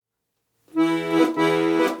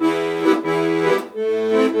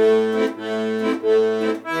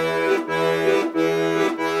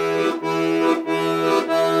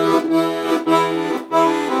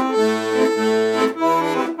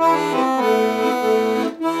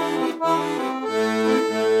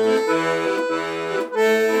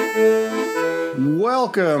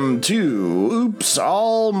Welcome to Oops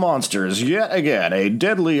All Monsters, yet again, a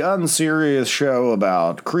deadly unserious show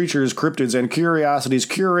about creatures, cryptids, and curiosities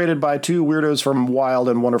curated by two weirdos from wild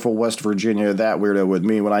and wonderful West Virginia. That weirdo with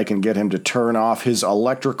me, when I can get him to turn off his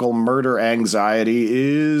electrical murder anxiety,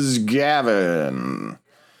 is Gavin.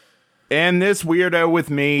 And this weirdo with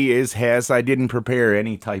me is Hess. I didn't prepare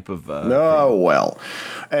any type of well.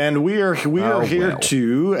 And we are here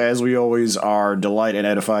to, as we always are, delight and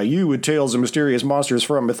edify you with tales of mysterious monsters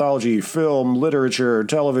from mythology, film, literature,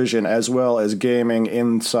 television, as well as gaming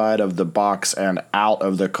inside of the box and out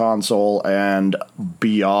of the console and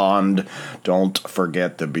beyond. Don't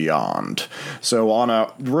forget the beyond. So on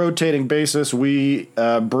a rotating basis, we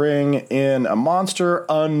bring in a monster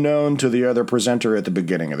unknown to the other presenter at the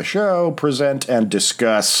beginning of the show, present and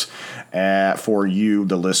discuss for you,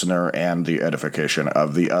 the listener, and the edification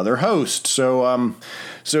of the other host. So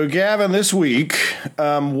Gavin, this week,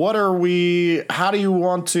 what are we? How do you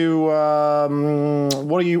want to?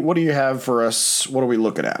 What do you have for us? What are we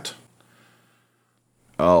looking at?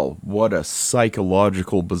 Oh, what a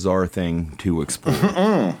psychological, bizarre thing to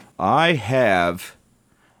explore. I have.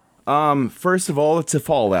 First of all, it's a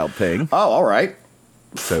Fallout thing. Oh, all right.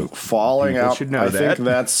 So Falling Out, should know I that. think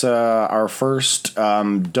that's our first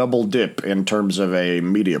double dip in terms of a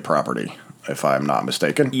media property, if I'm not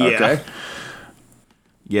mistaken. Yeah. Okay.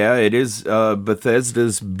 Yeah, it is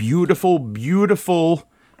Bethesda's beautiful, beautiful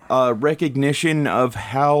recognition of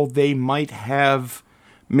how they might have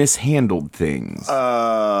mishandled things.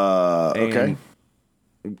 Okay.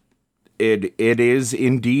 It is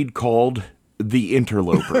indeed called The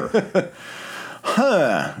Interloper.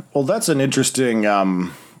 Well, that's an interesting. All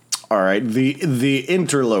right, the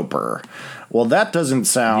Interloper. Well, that doesn't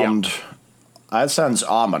sound. Yeah. That sounds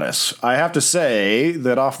ominous. I have to say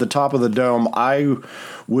that off the top of the dome, I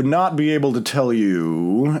would not be able to tell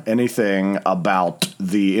you anything about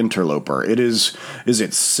the Interloper. Is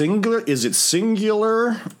it singular? Is it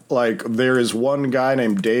singular? Like there is one guy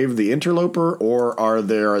named Dave the Interloper, or are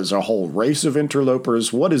there as a whole race of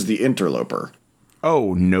interlopers? What is the Interloper?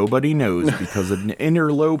 Oh, nobody knows because it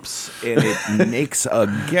interlopes and it makes a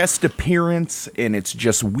guest appearance and it's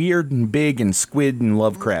just weird and big and squid and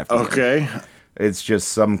Lovecraft. Okay. It's just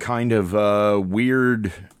some kind of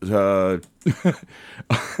weird,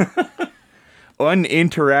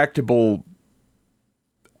 uninteractable,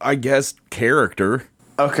 I guess, character.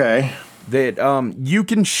 Okay. That you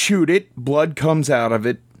can shoot it, blood comes out of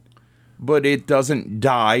it, but it doesn't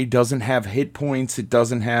die, doesn't have hit points, it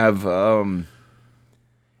doesn't have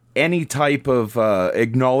any type of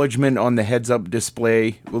acknowledgement on the heads-up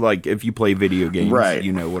display. Like if you play video games, right.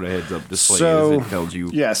 You know what a heads-up display is. It tells you.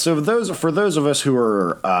 Yeah, so for those of us who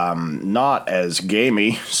are not as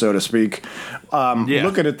gamey, so to speak,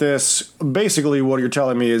 looking at this, basically what you're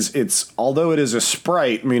telling me is although it is a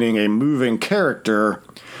sprite, meaning a moving character,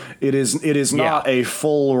 it is not a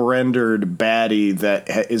full rendered baddie that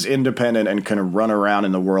is independent and can run around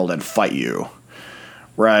in the world and fight you.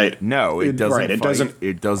 Right. No, it doesn't. Right. It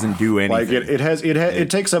doesn't do anything. Like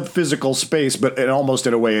it takes up physical space, but almost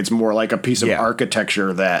in a way, it's more like a piece of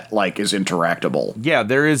architecture that like is interactable. Yeah,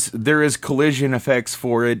 there is collision effects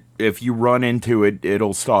for it. If you run into it,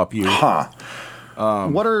 it'll stop you. Huh.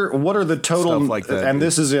 What are the total? Stuff like that, and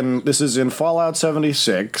this is in Fallout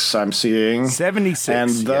 76. I'm seeing 76, and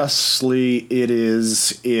thusly it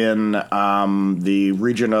is in the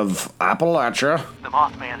region of Appalachia. The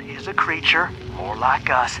Mothman is a creature more like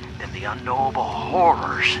us than the unknowable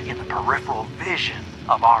horrors in the peripheral vision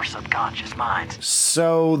of our subconscious minds.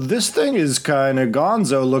 So this thing is kind of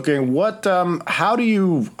gonzo looking. What how do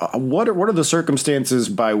you what are the circumstances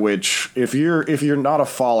by which if you're not a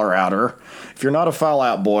Fallouter, if you're not a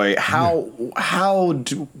Fallout boy,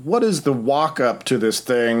 what is the walk up to this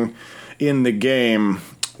thing in the game?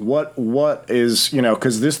 What is,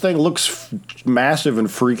 because this thing looks massive and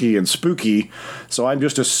freaky and spooky, so I'm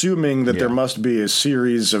just assuming that there must be a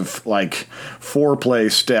series of, like,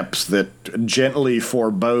 foreplay steps that gently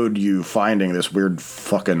forebode you finding this weird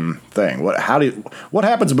fucking thing. What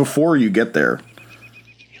happens before you get there?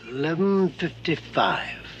 11:55.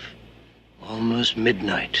 Almost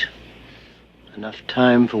midnight. Enough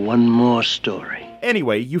time for one more story.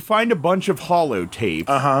 Anyway, you find a bunch of holotapes.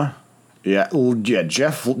 Uh-huh. Yeah,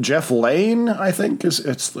 Jeff Lane, I think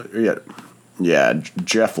Jeff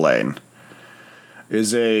Lane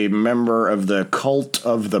is a member of the cult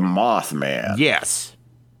of the Mothman. Yes,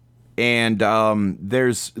 and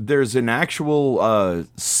there's an actual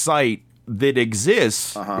site that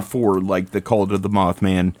exists for like the cult of the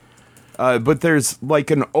Mothman, but there's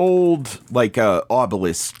like an old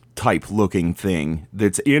obelisk type looking thing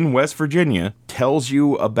that's in West Virginia tells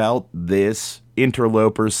you about this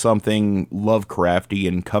interlopers something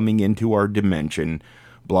Lovecraftian coming into our dimension,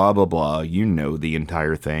 blah, blah, blah. You know the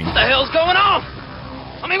entire thing. What the hell's going on?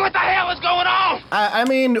 I mean, what the hell is going on? I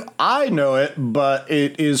mean, I know it, but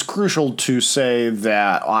it is crucial to say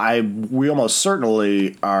that we almost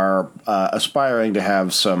certainly are aspiring to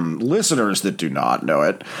have some listeners that do not know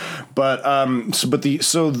it. But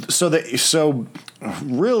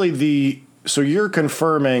so you're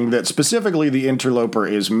confirming that specifically the interloper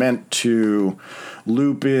is meant to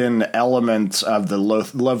loop in elements of the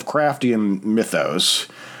Lovecraftian mythos.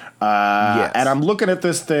 Yes. And I'm looking at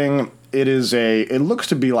this thing. It looks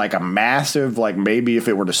to be like a massive, like maybe if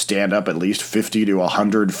it were to stand up at least 50 to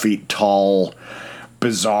 100 feet tall,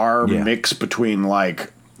 bizarre mix between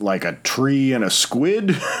like a tree and a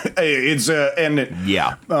squid. It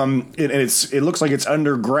looks like it's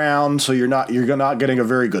underground, so you're not getting a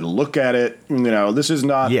very good look at it. You know, this is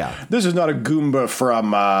not a Goomba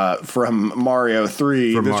from Mario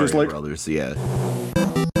 3. From That's Mario just like, Brothers, yeah.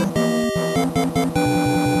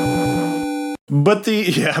 But the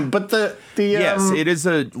yes, it is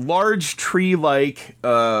a large tree-like.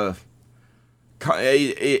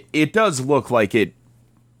 It does look like it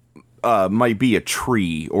might be a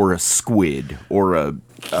tree or a squid or a.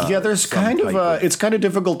 There's kind of it's kind of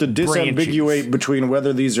difficult to disambiguate between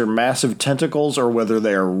whether these are massive tentacles or whether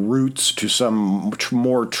they are roots to some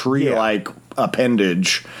more tree-like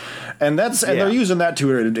appendage, and they're using that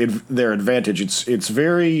to their advantage. It's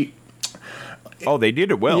very. Oh, they did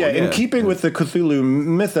it well. Yeah, in keeping with the Cthulhu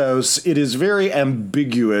mythos, it is very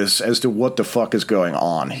ambiguous as to what the fuck is going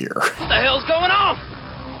on here. What the hell's going on?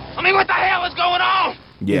 I mean, what the hell is going on?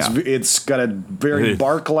 Yeah. It's got a very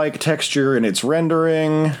bark-like texture in its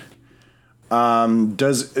rendering.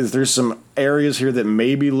 There's some areas here that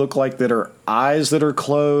maybe look like that are eyes that are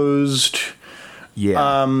closed.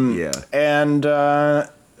 Yeah.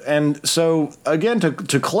 And so, again,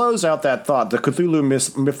 to close out that thought, the Cthulhu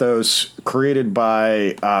mythos created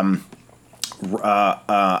by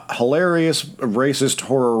hilarious racist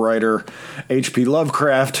horror writer H.P.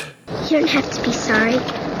 Lovecraft. You don't have to be sorry.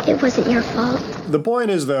 It wasn't your fault. The point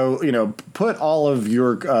is, though, put all of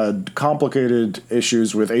your complicated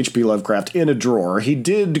issues with H.P. Lovecraft in a drawer. He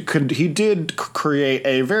did create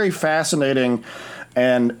a very fascinating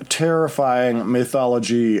and terrifying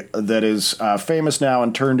mythology that is famous now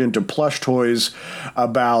and turned into plush toys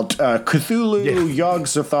about Cthulhu,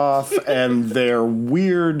 Yog-Sothoth, and their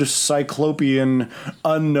weird cyclopean,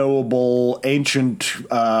 unknowable, ancient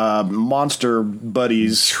monster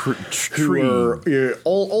buddies who are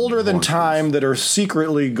older than time that are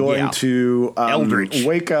secretly going to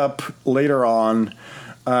wake up later on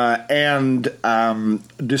and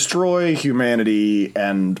destroy humanity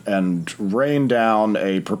and rain down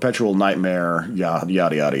a perpetual nightmare, yada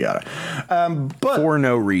yada yada yada. But for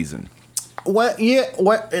no reason. Well,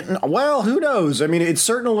 who knows? I mean, it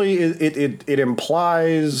certainly it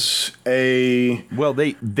implies a. Well,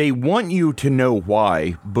 they want you to know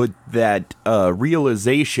why, but that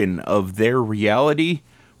realization of their reality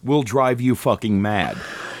will drive you fucking mad.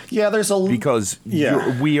 Yeah, because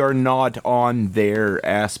we are not on their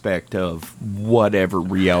aspect of whatever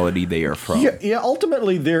reality they are from. Yeah.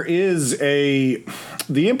 Ultimately, the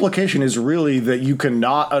implication is really that you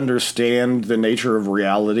cannot understand the nature of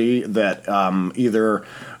reality. That either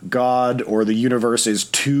God or the universe is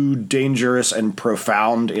too dangerous and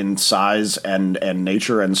profound in size and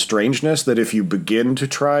nature and strangeness that if you begin to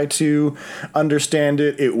try to understand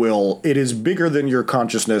it, it is bigger than your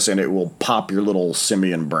consciousness and it will pop your little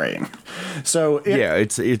simian brain. So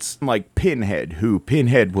it's like Pinhead, who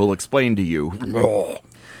Pinhead will explain to you.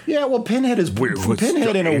 Yeah, well, Pinhead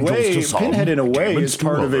in a way is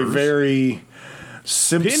part of a very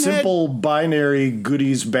simple binary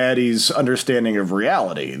goodies baddies understanding of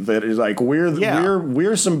reality. That is like we're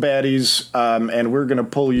some baddies, and we're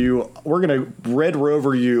gonna Red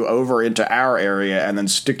Rover you over into our area and then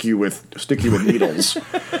stick you with needles,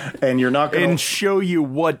 and you're not gonna show you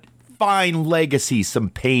what fine legacy some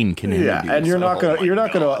pain can introduce. Yeah, and you're not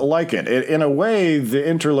gonna like it. In a way, the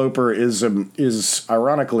interloper is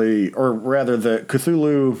ironically, or rather, the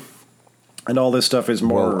Cthulhu and all this stuff is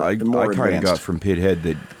more. Well, I kind of got from Pinhead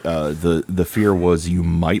that the fear was you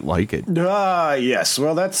might like it. Yes.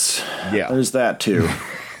 Well, there's that too.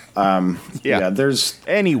 There's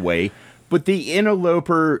anyway. But the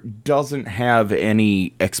interloper doesn't have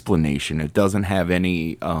any explanation. It doesn't have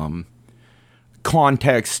any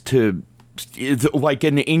context to, like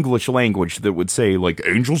in the English language that would say like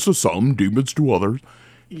angels to some, demons to others.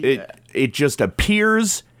 Yeah. It just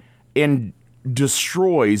appears and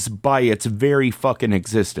destroys by its very fucking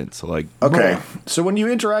existence. Like, Okay, so when you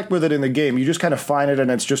interact with it in the game, you just kind of find it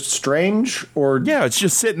and it's just strange, or yeah, it's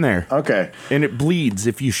just sitting there. Okay, And it bleeds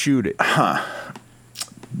if you shoot it.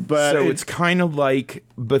 but So it's kind of like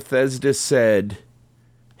Bethesda said,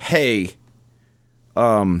 hey,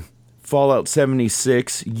 Fallout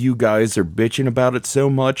 76, you guys are bitching about it so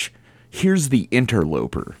much. Here's the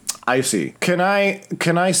Interloper. I see. Can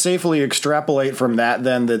I safely extrapolate from that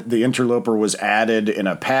then that the Interloper was added in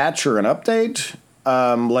a patch or an update?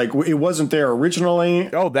 Like it wasn't there originally.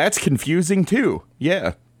 Oh, that's confusing too.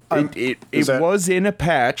 Yeah. It was in a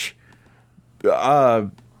patch.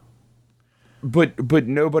 But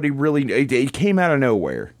nobody really, it came out of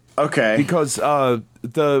nowhere. Okay. Because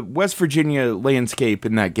the West Virginia landscape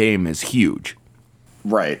in that game is huge.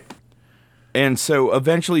 Right. And so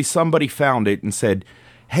eventually somebody found it and said,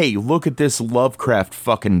 hey, look at this Lovecraft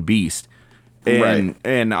fucking beast. And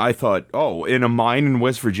and I thought, oh, in a mine in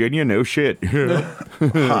West Virginia? No shit.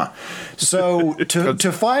 So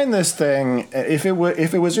to find this thing, if it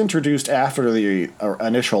was introduced after the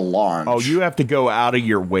initial launch, Oh, you have to go out of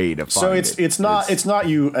your way to find so it. it's not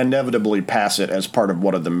you inevitably pass it as part of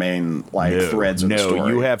one of the main threads of the story. No,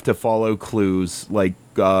 you have to follow clues like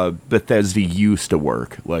Bethesda used to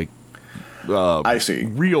work. Like, I see.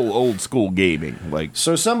 Real old school gaming. Like,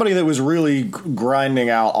 So somebody that was really grinding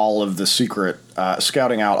out all of the secret,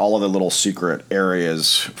 scouting out all of the little secret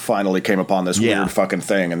areas, finally came upon this Yeah. weird fucking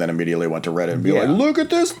thing, and then immediately went to Reddit and be Yeah. like, "Look at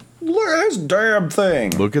this damn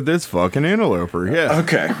thing." look at this fucking interloper. Yeah.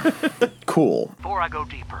 Okay, cool. Before I go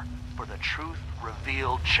deeper, for the truth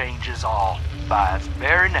revealed changes all. By its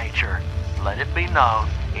very nature, let it be known,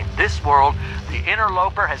 in this world, the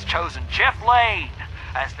interloper has chosen Jeff Lane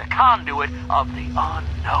as the conduit of the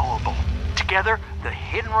unknowable. Together, the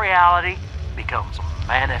hidden reality becomes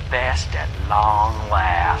manifest at long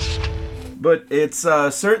last. But it's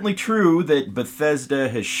certainly true that Bethesda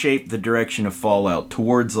has shaped the direction of Fallout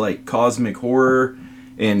towards like cosmic horror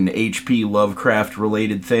and H.P. Lovecraft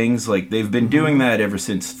related things. Like they've been doing that ever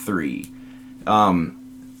since 3.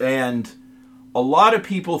 And a lot of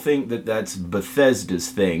people think that that's Bethesda's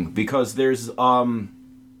thing because there's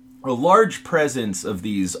a large presence of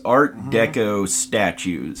these Art Deco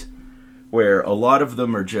statues where a lot of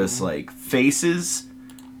them are just like faces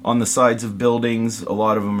on the sides of buildings. A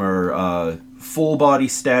lot of them are full body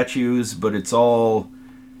statues, but it's all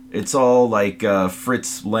like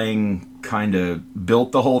Fritz Lang kind of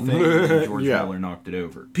built the whole thing and George Miller knocked it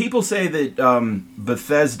over. People say that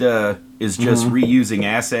Bethesda is just reusing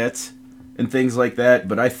assets and things like that,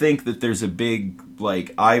 but I think that there's a big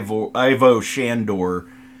like Ivo Shandor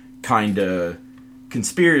kind of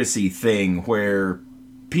conspiracy thing where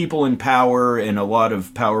people in power and a lot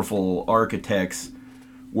of powerful architects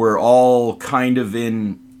were all kind of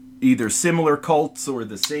in either similar cults or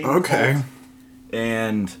the same cult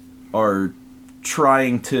and are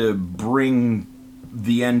trying to bring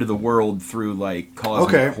the end of the world through like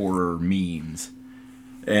cosmic horror means.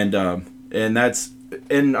 And that's,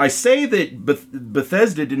 and I say that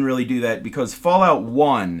Bethesda didn't really do that because Fallout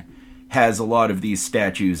 1 has a lot of these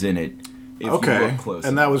statues in it. If you look close,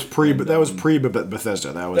 and that was pre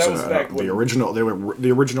Bethesda. That was back the when- original. They were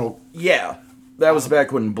the original. Yeah, that was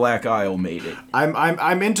back when Black Isle made it.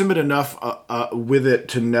 I'm intimate enough with it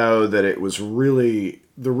to know that it was really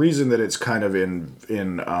the reason that it's kind of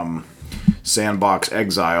in Sandbox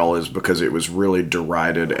exile is because it was really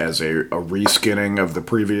derided as a reskinning of the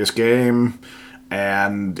previous game.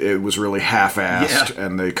 And it was really half-assed,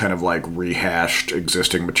 and they kind of like rehashed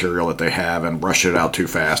existing material that they have and rushed it out too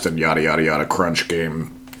fast and yada yada yada, crunch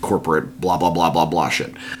game, corporate, blah blah blah blah blah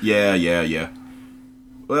shit. Yeah.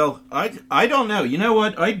 Well, I don't know. You know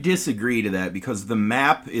what? I disagree to that because the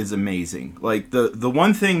map is amazing. Like the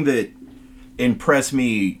one thing that impressed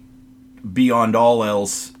me beyond all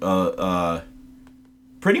else,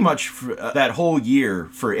 pretty much that whole year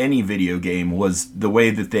for any video game was the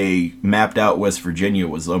way that they mapped out West Virginia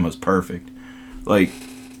was almost perfect. Like,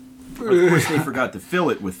 of course they forgot to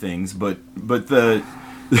fill it with things, but the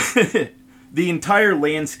the entire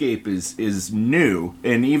landscape is new,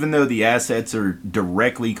 and even though the assets are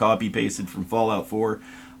directly copy pasted from Fallout 4,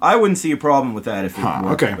 I wouldn't see a problem with that if it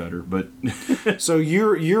worked better. But so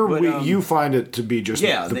you find it to be just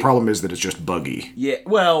the problem is that it's just buggy. Yeah,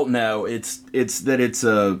 well, no, it's that it's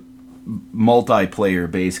a multiplayer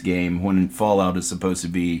based game when Fallout is supposed to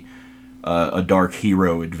be a dark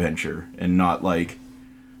hero adventure and not like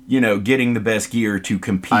getting the best gear to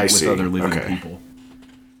compete with other living people.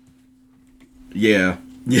 Yeah.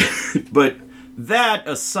 But that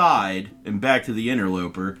aside, and back to the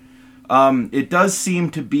Interloper, it does seem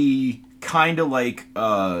to be kind of like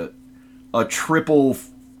a triple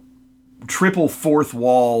fourth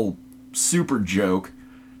wall super joke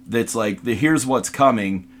that's like the here's what's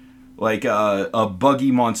coming, like a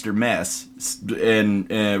buggy monster mess, and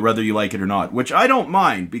whether you like it or not, which I don't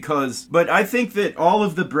mind but I think that all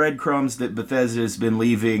of the breadcrumbs that Bethesda has been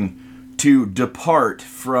leaving to depart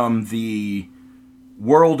from the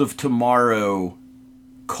World of Tomorrow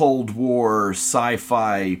Cold War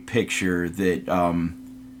sci-fi picture that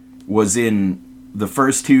was in the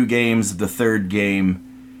first two games, the third game,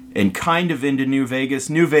 and kind of into New Vegas.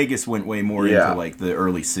 New Vegas went way more into like the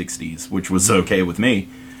early 60s, which was okay with me.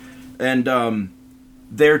 And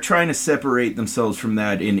they're trying to separate themselves from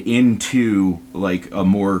that and into like a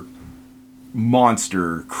more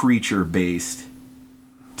monster creature based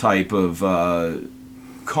type of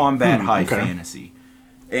combat high fantasy.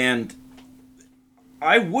 And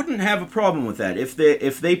I wouldn't have a problem with that. If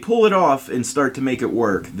they pull it off and start to make it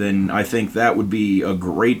work, then I think that would be a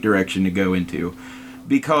great direction to go into.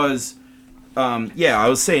 Because I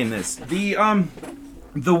was saying this.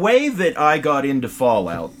 The way that I got into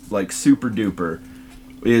Fallout, like super duper,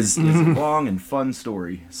 is a long and fun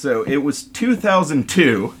story. So it was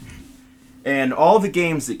 2002, and all the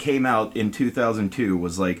games that came out in 2002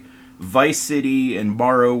 was like Vice City and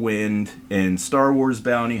Morrowind and Star Wars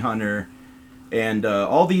Bounty Hunter, and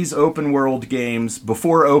all these open world games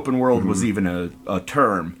before open world was even a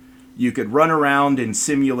term. You could run around and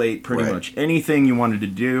simulate pretty much anything you wanted to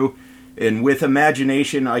do. And with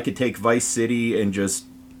imagination, I could take Vice City and just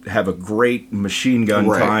have a great machine gun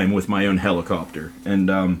time with my own helicopter. And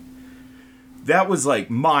that was like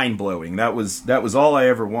mind-blowing. That was all I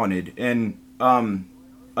ever wanted. And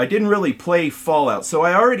I didn't really play Fallout, so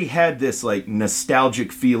I already had this like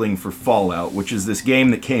nostalgic feeling for Fallout, which is this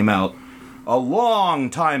game that came out a long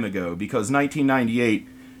time ago, because 1998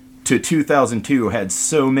 to 2002 had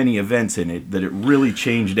so many events in it that it really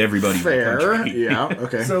changed everybody in the country. Yeah,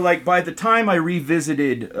 okay. So like by the time I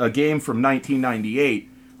revisited a game from 1998,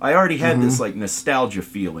 I already had this like nostalgia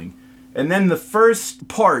feeling. And then the first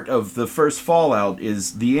part of the first Fallout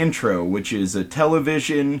is the intro, which is a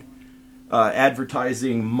television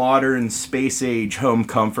advertising modern space age home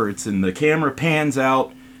comforts, and the camera pans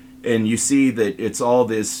out and you see that it's all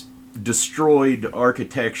this destroyed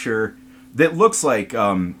architecture that looks like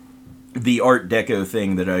the Art Deco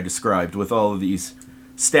thing that I described, with all of these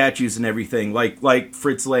statues and everything, like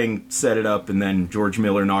Fritz Lang set it up and then George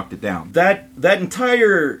Miller knocked it down. That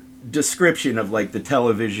entire description of like the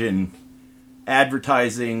television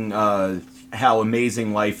advertising how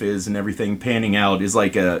amazing life is and everything panning out is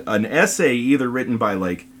like an essay either written by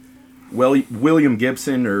like William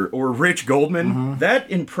Gibson or Rich Goldman.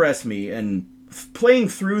 That impressed me, and playing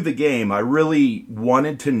through the game, I really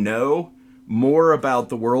wanted to know more about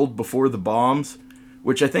the world before the bombs,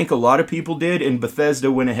 which I think a lot of people did, and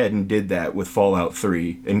Bethesda went ahead and did that with Fallout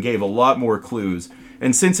 3 and gave a lot more clues.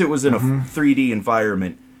 And since it was in a 3D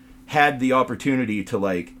environment, had the opportunity to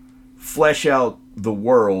like flesh out the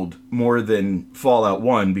world more than Fallout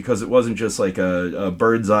 1, because it wasn't just like a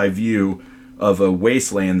bird's eye view of a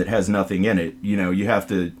wasteland that has nothing in it. You know, you have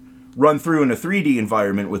to run through in a 3D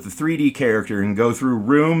environment with a 3D character and go through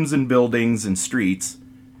rooms and buildings and streets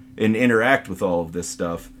and interact with all of this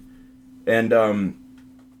stuff. And a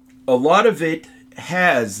lot of it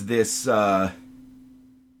has this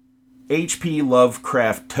H.P.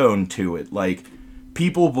 Lovecraft tone to it. Like,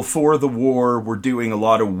 people before the war were doing a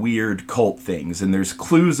lot of weird cult things, and there's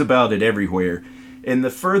clues about it everywhere. And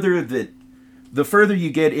the further you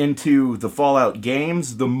get into the Fallout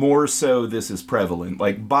games, the more so this is prevalent.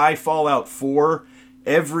 Like, by Fallout 4,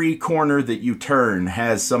 every corner that you turn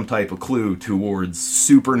has some type of clue towards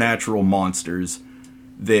supernatural monsters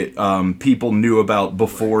that people knew about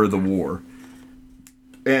before the war.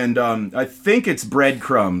 And I think it's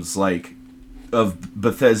breadcrumbs, like, of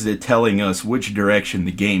Bethesda telling us which direction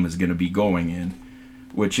the game is going to be going in,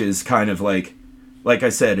 which is kind of like I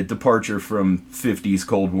said, a departure from 50s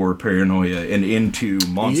Cold War paranoia and into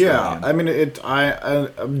Monster Land. I mean,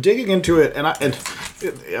 I'm digging into it, and I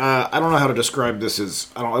don't know how to describe this as.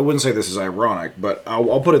 I wouldn't say this is ironic, but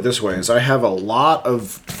I'll put it this way: is I have a lot of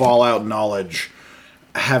Fallout knowledge,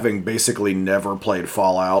 having basically never played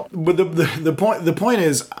Fallout. But the point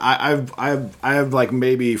is, I have like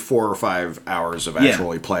maybe 4 or 5 hours of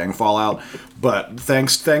actually playing Fallout. But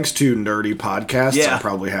thanks to nerdy podcasts, I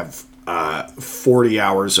probably have 40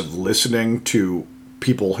 hours of listening to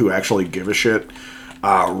people who actually give a shit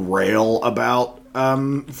rail about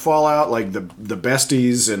Fallout, like the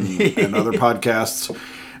Besties and other podcasts.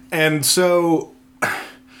 And so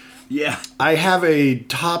I have a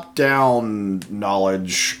top-down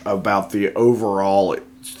knowledge about the overall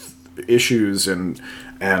issues and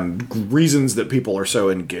reasons that people are so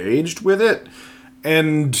engaged with it.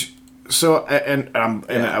 And so,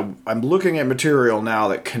 I'm looking at material now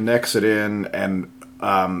that connects it in and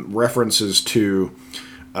references to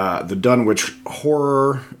the Dunwich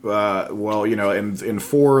Horror. Well, you know, in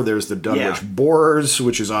 4 there's the Dunwich Borers,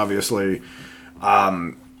 which is obviously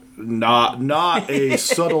not a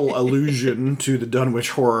subtle allusion to the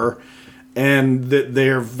Dunwich Horror, and that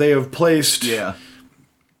they have placed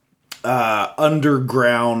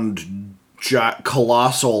underground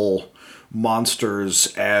colossal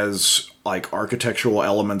monsters as like architectural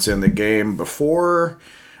elements in the game before,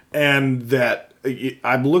 and that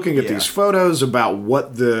I'm looking at these photos about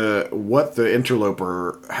what the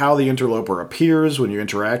interloper, how the interloper appears when you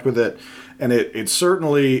interact with it, and it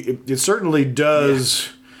certainly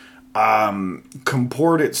does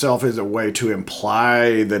comport itself as a way to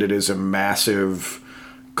imply that it is a massive,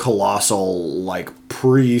 colossal, like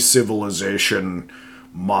pre-civilization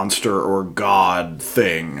monster or god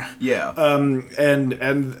thing. Yeah.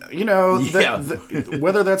 And you know,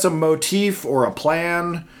 whether that's a motif or a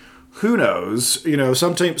plan, who knows? You know,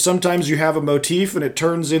 sometimes you have a motif and it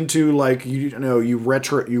turns into like, you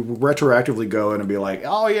retroactively go in and be like,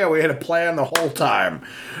 oh yeah, we had a plan the whole time.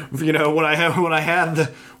 You know, when I had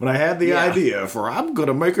the idea for I'm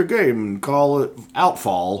gonna make a game and call it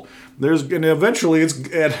Outfall, and eventually it's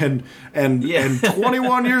and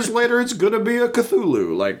 21 years later it's gonna be a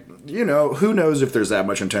Cthulhu. Like, you know, who knows if there's that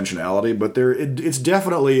much intentionality, but it's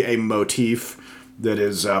definitely a motif that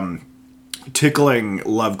is tickling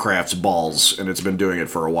Lovecraft's balls, and it's been doing it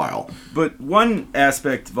for a while. But one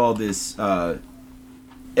aspect of all this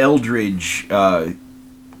eldritch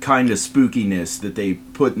kind of spookiness that they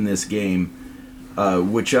put in this game,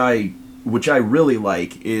 which I really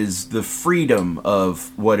like, is the freedom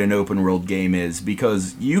of what an open world game is,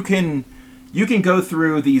 because you can go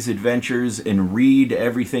through these adventures and read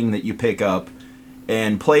everything that you pick up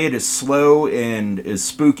and play it as slow and as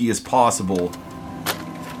spooky as possible.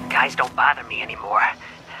 Guys don't bother me anymore.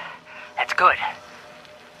 That's good.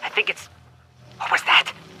 I think it's... What was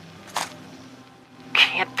that?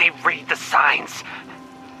 Can't they read the signs?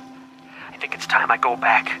 I think it's time I go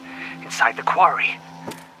back inside the quarry.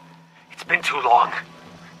 It's been too long.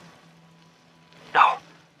 No,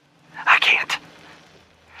 I can't.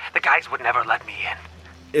 The guys would never let me in.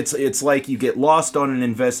 It's like you get lost on an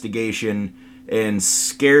investigation and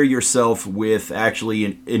scare yourself with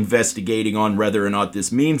actually investigating on whether or not this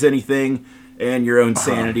means anything, and your own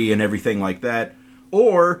sanity and everything like that.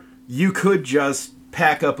 Or you could just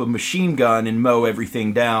pack up a machine gun and mow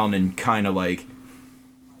everything down and kind of like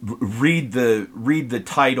read the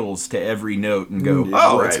titles to every note and go,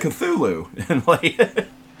 It's Cthulhu. And like,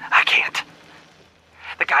 I can't.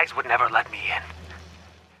 The guys would never let me in.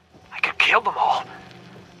 I could kill them all.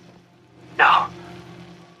 No,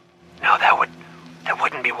 that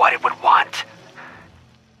wouldn't be what it would want.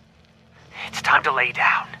 It's time to lay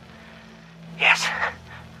down. Yes,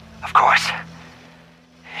 of course.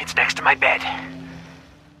 It's next to my bed.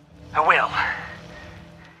 I will.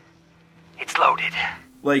 It's loaded.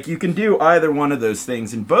 Like, you can do either one of those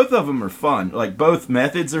things, and both of them are fun. Like, both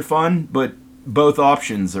methods are fun, but both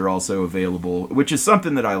options are also available, which is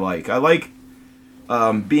something that I like. I like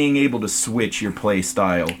being able to switch your play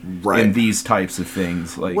style in these types of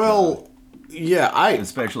things. Like,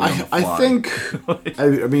 especially on the fly. I think,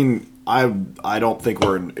 I don't think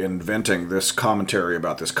we're inventing this commentary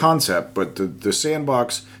about this concept, but the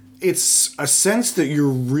sandbox, it's a sense that you're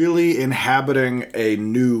really inhabiting a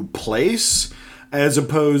new place as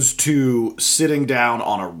opposed to sitting down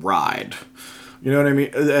on a ride. You know what I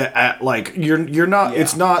mean? Like, you're not.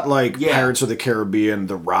 It's not like Pirates of the Caribbean,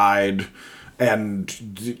 the ride,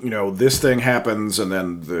 and you know, this thing happens, and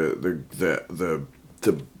then the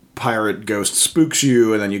pirate ghost spooks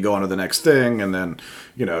you, and then you go on to the next thing, and then,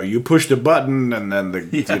 you know, you push the button, and then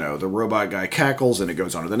the robot guy cackles, and it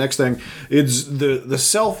goes on to the next thing. It's the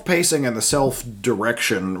self-pacing and the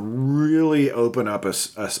self-direction really open up a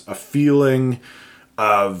feeling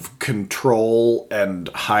of control and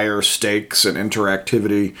higher stakes and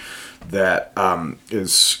interactivity that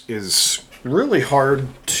is really hard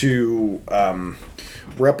to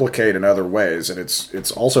replicate in other ways, and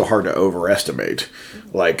it's also hard to overestimate.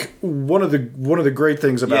 Like, one of the great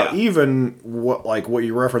things about even what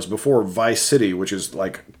you referenced before, Vice City, which is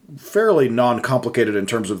like fairly non-complicated in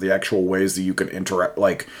terms of the actual ways that you can interact,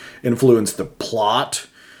 like influence the plot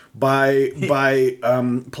by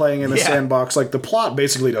playing in the sandbox. Like, the plot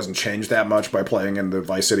basically doesn't change that much by playing in the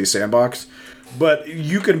Vice City sandbox. But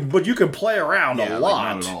you can play around a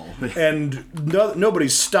lot, not at all. and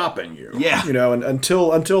nobody's stopping you. Yeah, you know, and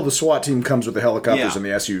until the SWAT team comes with the helicopters and the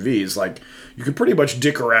SUVs, like, you can pretty much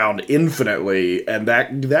dick around infinitely, and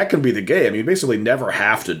that can be the game. You basically never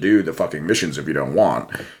have to do the fucking missions if you don't want.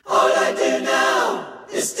 All I do now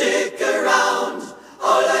is stick around.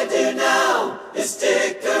 All I do now is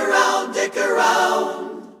stick around, dick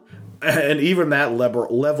around. And even that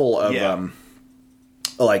level of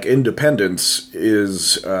like, independence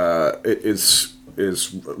is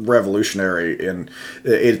revolutionary. And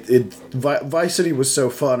Vice City was so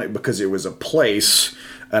fun because it was a place,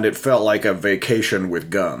 and it felt like a vacation with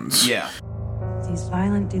guns. Yeah. These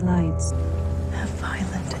violent delights have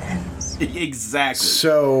violent ends. Exactly.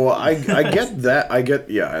 So I get that. I get,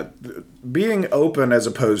 being open as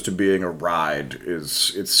opposed to being a ride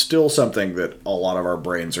it's still something that a lot of our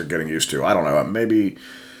brains are getting used to. I don't know. Maybe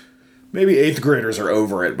 8th graders are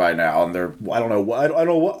over it by now, and they're I don't know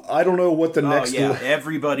what the next.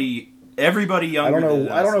 Everybody younger.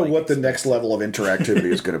 I don't know what the next level of interactivity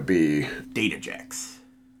is going to be. Data jacks.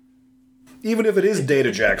 Even if it is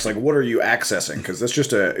data jacks, like, what are you accessing? Because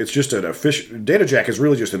data jack is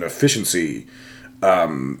really just an efficiency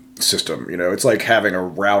system. You know, it's like having a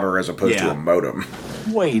router as opposed to a modem.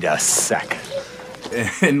 Wait a second.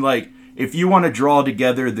 And, like, if you want to draw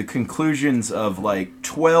together the conclusions of, like,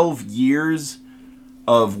 12 years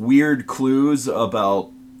of weird clues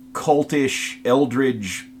about cultish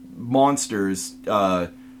eldritch monsters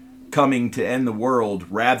coming to end the world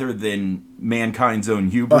rather than mankind's own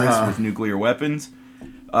hubris with nuclear weapons,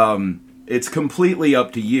 it's completely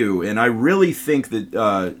up to you. And I really think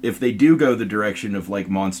that if they do go the direction of, like,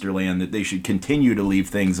 Monsterland, that they should continue to leave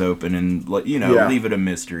things open and, leave it a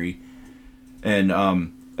mystery. And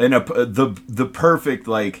the perfect,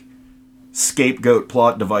 like, scapegoat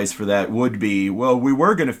plot device for that would be, well, we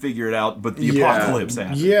were going to figure it out, but the apocalypse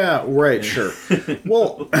happened. Yeah, right, sure.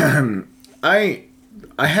 Well, I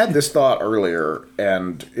had this thought earlier,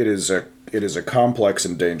 and it is a complex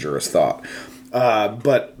and dangerous thought.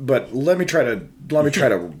 But let me try to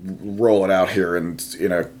roll it out here in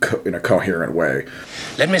a coherent way.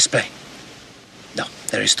 Let me explain. No,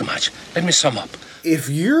 there is too much. Let me sum up. If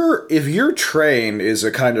your train is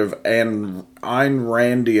a kind of Ayn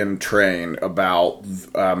Randian train about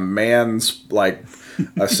man's, like,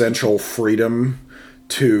 essential freedom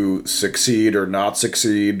to succeed or not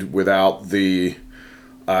succeed without the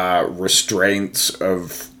restraints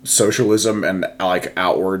of socialism and, like,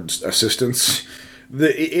 outward assistance,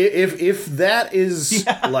 if that is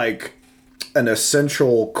like an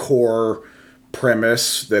essential core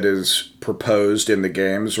premise that is proposed in the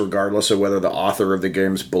games, regardless of whether the author of the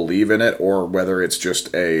games believe in it or whether it's just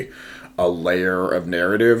a layer of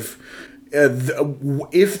narrative,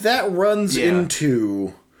 if that runs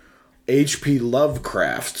into H.P.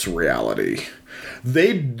 Lovecraft's reality,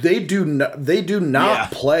 they do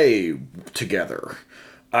not play together,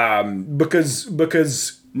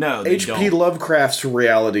 because no, H.P. Lovecraft's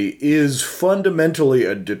reality is fundamentally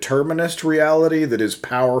a determinist reality that is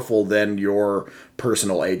powerful than your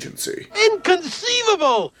personal agency.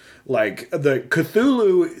 Inconceivable! Like, the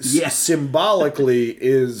Cthulhu symbolically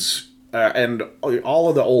is, and all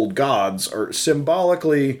of the old gods are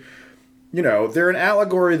symbolically, they're an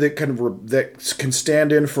allegory that can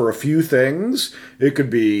stand in for a few things. It could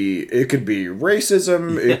be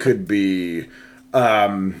racism. It could be,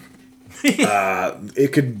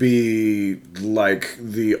 it could be like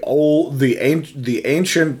the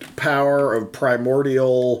ancient power of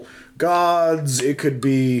primordial gods. It could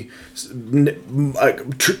be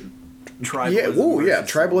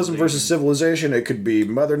tribalism versus civilization. It could be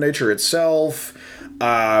Mother Nature itself.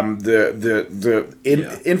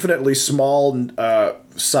 Infinitely small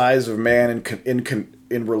size of man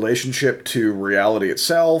in relationship to reality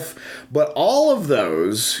itself, but all of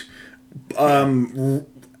those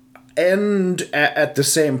end at the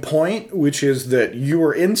same point, which is that you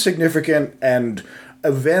are insignificant and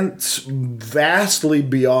events vastly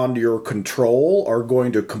beyond your control are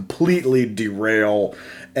going to completely derail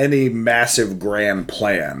any massive grand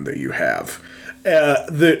plan that you have.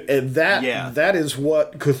 That is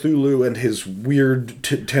what Cthulhu and his weird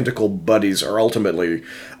tentacle buddies are ultimately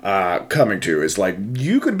coming to. Is like,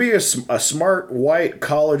 you could be a smart white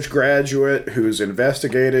college graduate who's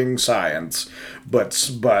investigating science, but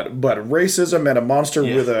racism and a monster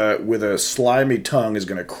with a slimy tongue is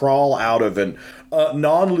going to crawl out of an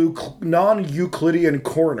non-Euclidean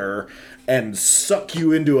corner and suck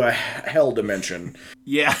you into a hell dimension.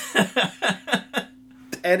 Yeah.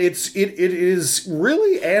 it is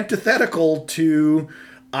really antithetical to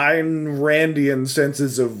Ayn Randian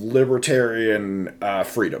senses of libertarian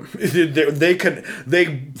freedom.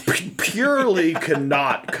 They purely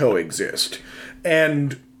cannot coexist,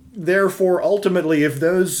 and therefore, ultimately, if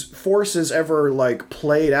those forces ever like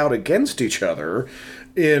played out against each other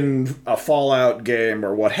in a Fallout game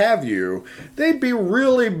or what have you, they'd be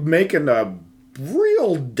really making a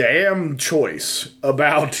real damn choice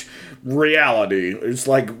about reality. It's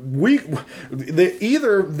like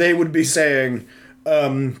either they would be saying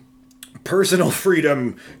personal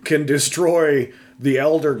freedom can destroy the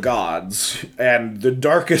elder gods and the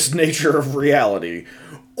darkest nature of reality,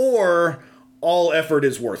 or all effort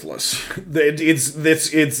is worthless.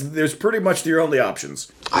 There's pretty much your only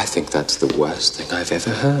options. I think that's the worst thing I've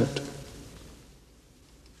ever heard.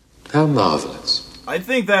 How marvelous. I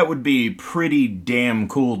think that would be pretty damn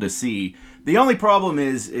cool to see. The only problem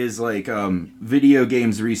is like video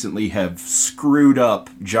games recently have screwed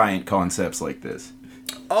up giant concepts like this.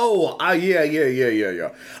 Oh,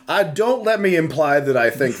 yeah. Don't let me imply that I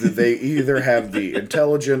think that they either have the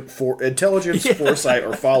intelligence, foresight,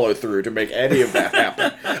 or follow through to make any of that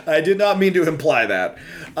happen. I did not mean to imply that.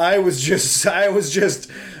 I was just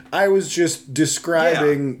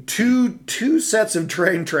describing two sets of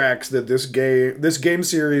train tracks that this game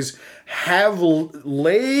series have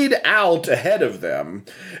laid out ahead of them,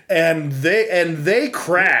 and they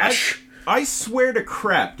crash. I swear to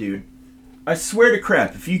crap, dude. I swear to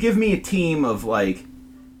crap. If you give me a team of like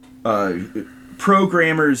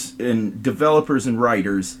programmers and developers and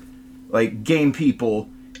writers, like game people,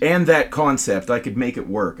 and that concept, I could make it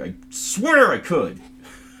work. I swear I could.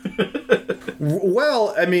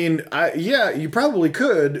 Well, I mean, you probably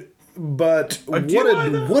could, but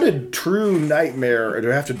what a true nightmare to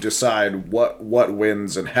have to decide what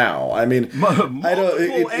wins and how. I mean,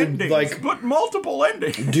 multiple endings.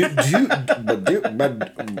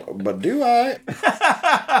 But do I?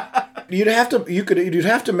 You'd have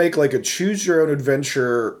to make like a choose your own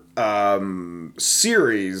adventure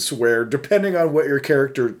series where, depending on what your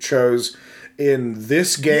character chose in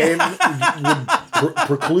this game, would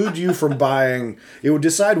preclude you from buying. It would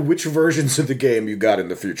decide which versions of the game you got in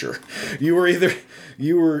the future. You would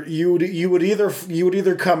either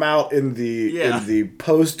come out in the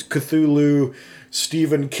post Cthulhu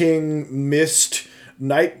Stephen King Myst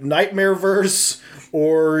nightmare verse,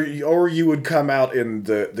 or you would come out in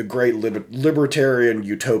the great libertarian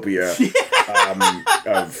utopia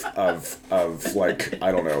of like,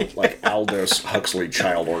 I don't know, like Aldous Huxley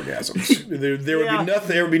child orgasms.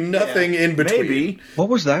 There would be nothing in between. Maybe. What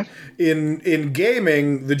was that? In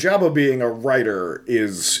gaming, the job of being a writer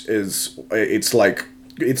is adjacent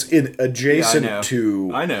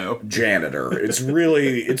to janitor. It's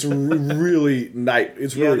really they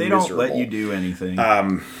don't let you do anything.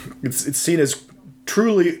 It's seen as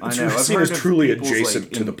truly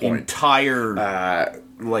adjacent to the point. Entire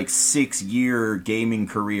 6-year gaming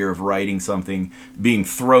career of writing something being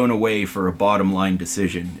thrown away for a bottom line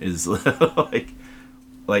decision is like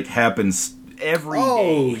happens every day.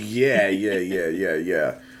 Oh yeah.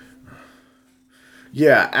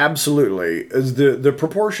 Yeah, absolutely. The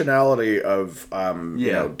proportionality of AA and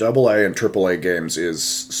AAA games is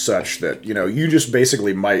such that you just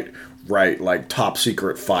basically might write like top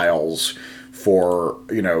secret files for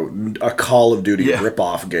a Call of Duty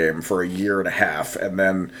rip-off game for a year and a half, and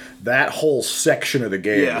then that whole section of the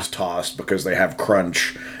game is tossed because they have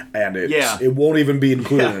crunch, and it won't even be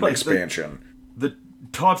included in an expansion. The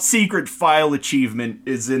top secret file achievement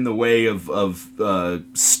is in the way of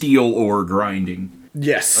steel ore grinding.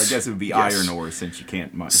 Yes. I guess it would be iron ore, since you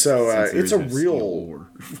can't mine. So it's a real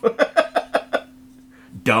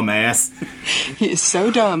dumbass. He is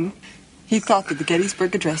so dumb. He thought that the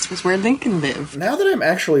Gettysburg Address was where Lincoln lived. Now that I'm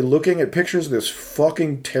actually looking at pictures of this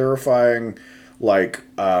fucking terrifying,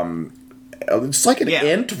 it's like an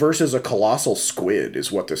ant versus a colossal squid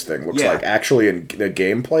is what this thing looks like, actually, in the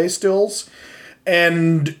gameplay stills.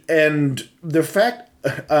 And the fact,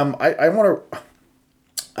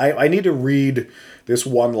 I need to read this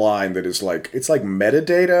one line that is it's like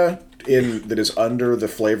metadata that is under the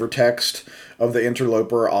flavor text of the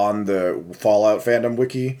Interloper on the Fallout fandom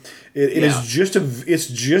wiki. It is just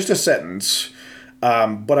a sentence,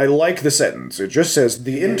 but I like the sentence. It just says,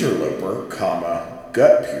 "The Interloper,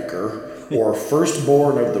 gut puker, or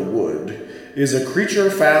firstborn of the wood, is a creature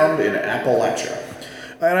found in Appalachia."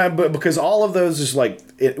 But because all of those is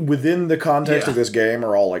within the context of this game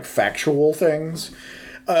are all factual things.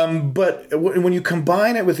 But when you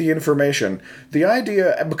combine it with the information, the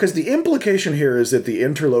idea, because the implication here is that the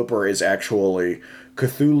Interloper is actually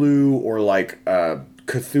Cthulhu or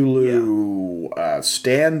Cthulhu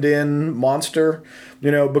stand-in monster,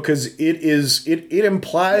 because it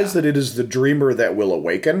implies that it is the dreamer that will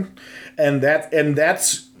awaken, and that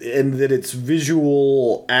it's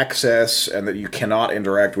visual access, and that you cannot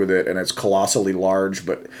interact with it, and it's colossally large,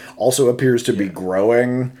 but also appears to be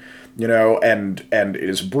growing, and it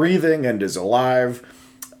is breathing and is alive.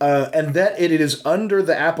 And that it is under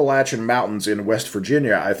the Appalachian Mountains in West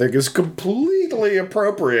Virginia, I think, is completely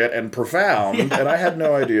appropriate and profound. Yeah. And I had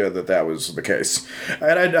no idea that was the case.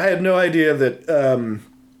 And I had no idea that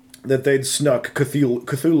that they'd snuck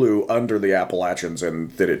Cthulhu under the Appalachians,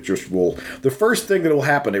 and that it just will... The first thing that will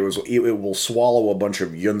happen, it will swallow a bunch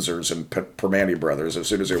of Yunzers and Permane Brothers as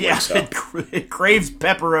soon as it wakes up. It craves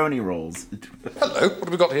pepperoni rolls. Hello, what have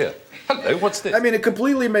we got here? Hello, what's this? I mean, it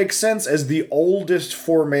completely makes sense as the oldest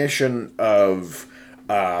formation of,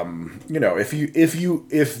 if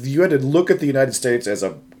you had to look at the United States as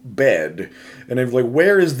a bed, and if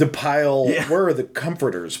where is the pile? Yeah. Where are the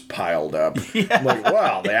comforters piled up? Yeah.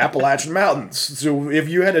 Wow, the Appalachian Mountains. So if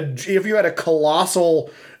you had a colossal,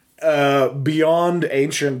 beyond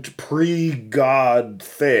ancient pre-God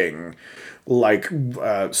thing,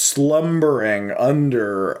 slumbering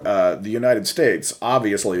under the United States,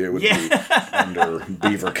 obviously it would be under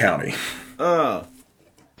Beaver County.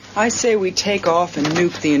 I say we take off and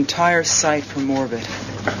nuke the entire site from orbit.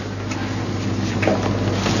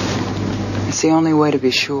 It's the only way to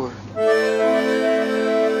be sure.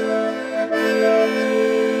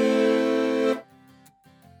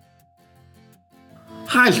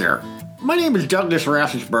 Hi there. My name is Douglas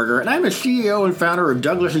Raffensperger, and I'm the CEO and founder of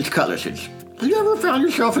Douglas's Cutlasses. Have you ever found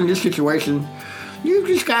yourself in this situation? You've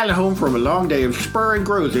just gotten home from a long day of spur and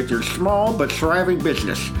growth at your small but thriving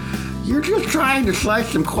business. You're just trying to slice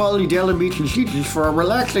some quality deli meats and cheeses for a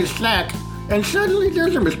relaxing snack, and suddenly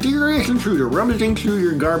there's a mysterious intruder rummaging through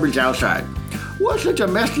your garbage outside. What's a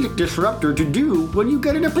domestic disruptor to do when you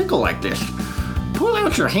get in a pickle like this? Pull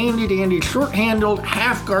out your handy-dandy, short-handled,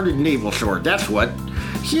 half-guarded naval sword, that's what.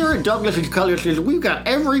 Here at Douglas's Cutlasses, we've got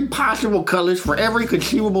every possible cutlass for every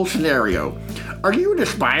conceivable scenario. Are you an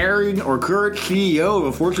aspiring or current CEO of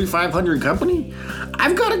a Fortune 500 company?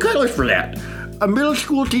 I've got a cutlass for that. A middle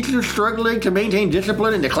school teacher struggling to maintain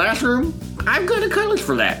discipline in the classroom? I've got a cutlass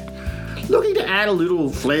for that. Looking to add a little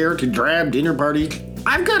flair to drab dinner parties?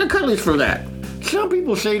 I've got a cutlass for that. Some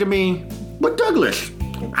people say to me, but Douglas,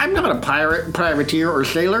 I'm not a pirate, privateer, or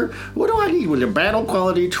sailor. What do I need with a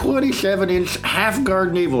battle-quality 27-inch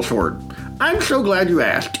half-guard naval sword? I'm so glad you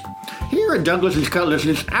asked. Here at Douglas's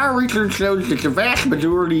Cutlasses, our research shows that the vast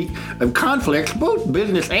majority of conflicts, both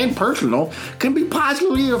business and personal, can be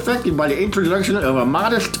positively affected by the introduction of a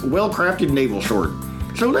modest, well-crafted naval sword.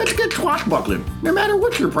 So let's get swashbuckling. No matter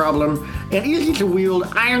what's your problem, an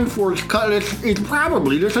easy-to-wield iron-forged cutlass is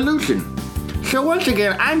probably the solution. So once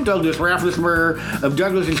again, I'm Douglas Raffensperger of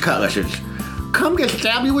Douglas's Cutlasses. Come get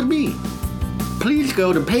stabby with me. Please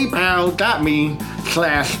go to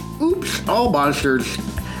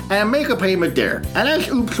paypal.me/oopsallmonsters and make a payment there. And that's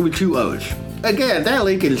oops with 2 O's. Again, that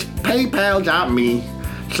link is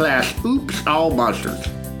paypal.me/oopsallmonsters.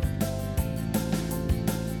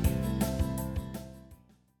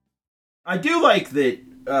 I do like that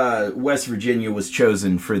West Virginia was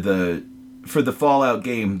chosen for the Fallout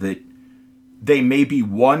game, that they maybe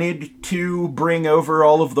wanted to bring over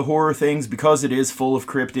all of the horror things because it is full of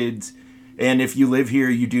cryptids, and if you live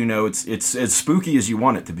here, you do know it's as spooky as you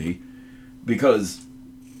want it to be, because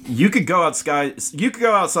you could go outside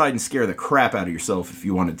and scare the crap out of yourself if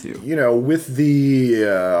you wanted to. With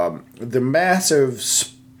the massive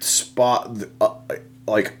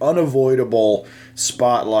unavoidable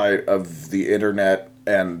spotlight of the internet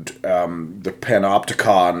and the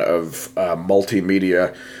panopticon of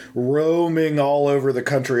multimedia roaming all over the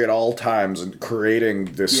country at all times and creating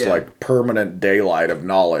this permanent daylight of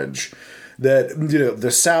knowledge, that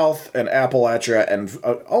the South and Appalachia and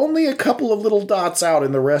only a couple of little dots out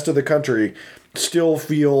in the rest of the country still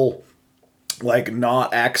feel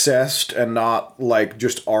not accessed and not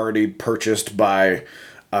just already purchased by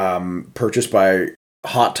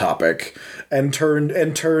Hot Topic and turned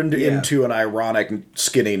into an ironic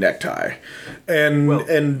skinny necktie,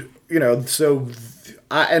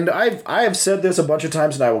 I have said this a bunch of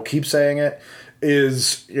times and I will keep saying it.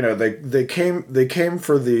 Is they came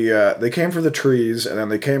for the trees, and then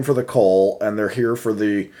they came for the coal, and they're here for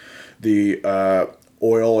the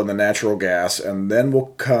oil and the natural gas, and then will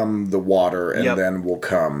come the water, and then will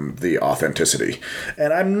come the authenticity.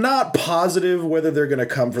 And I'm not positive whether they're going to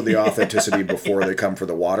come for the authenticity before they come for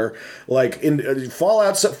the water. In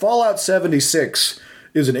Fallout 76,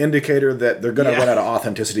 is an indicator that they're going to run out of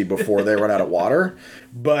authenticity before they run out of water.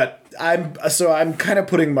 But I'm kind of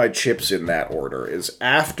putting my chips in that order. Is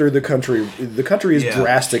after the country is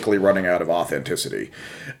drastically running out of authenticity,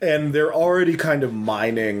 and they're already kind of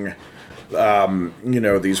mining,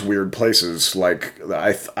 these weird places. Like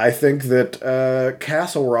I think that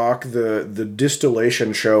Castle Rock, the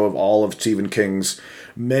distillation show of all of Stephen King's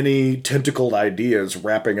many tentacled ideas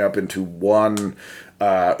wrapping up into one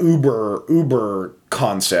uber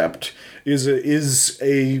concept,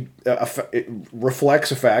 it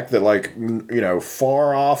reflects a fact that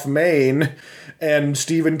far off Maine and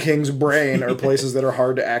Stephen King's brain are places that are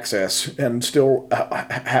hard to access and still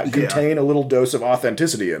contain a little dose of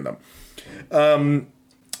authenticity in them.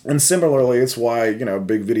 And similarly, it's why,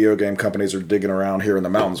 big video game companies are digging around here in the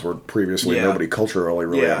mountains where previously nobody culturally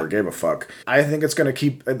really ever gave a fuck. I think it's going to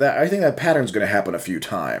keep that. I think that pattern's going to happen a few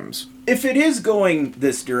times. If it is going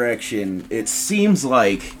this direction, it seems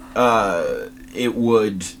like it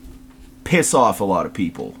would piss off a lot of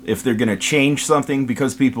people if they're going to change something,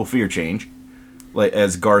 because people fear change, like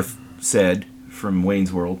as Garth said from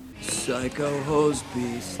Wayne's World. Psycho hose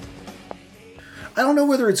beast. I don't know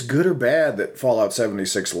whether it's good or bad that Fallout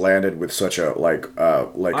 76 landed with such a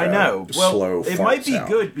slow. It might be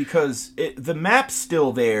good because the map's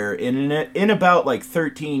still there, and in about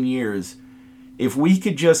 13 years, if we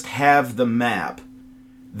could just have the map,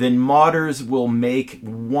 then modders will make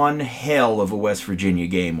one hell of a West Virginia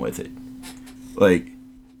game with it. And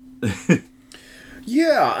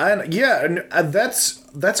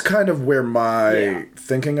that's kind of where my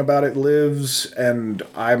thinking about it lives, and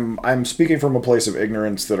I'm speaking from a place of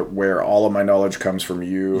ignorance where all of my knowledge comes from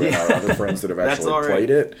you and our other friends that have actually played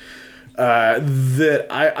it. That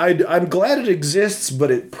I'm glad it exists,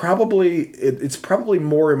 but it's probably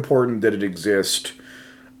more important that it exists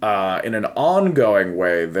in an ongoing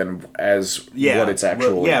way than as what it's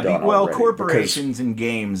actually done. Well, corporations and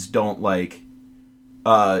games don't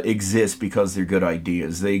exist because they're good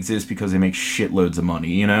ideas. They exist because they make shitloads of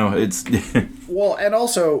money, It's well, and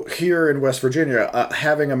also here in West Virginia,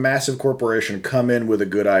 having a massive corporation come in with a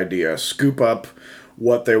good idea, scoop up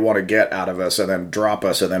what they want to get out of us, and then drop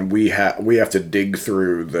us, and then we have to dig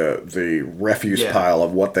through the refuse pile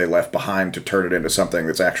of what they left behind to turn it into something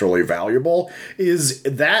that's actually valuable. Is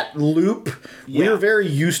that loop? We're very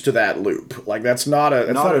used to that loop. That's not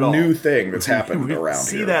a new thing that's happened around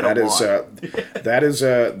here. That is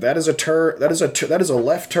a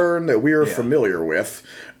left turn that we are familiar with.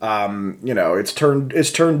 It's turned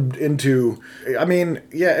into. I mean,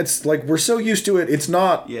 it's we're so used to it. It's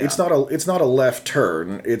not a left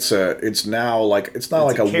turn. It's now like a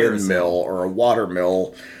windmill or a water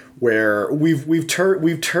mill, where we've turned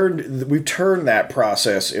that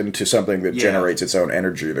process into something that generates its own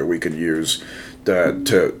energy that we can use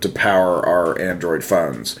to power our Android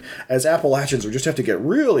phones. As Appalachians, we just have to get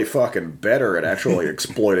really fucking better at actually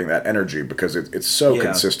exploiting that energy, because it's so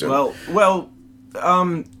consistent. Well.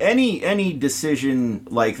 Any decision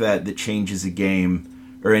like that changes a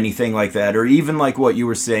game or anything like that, or even what you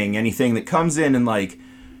were saying, anything that comes in and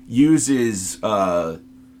uses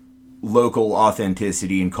local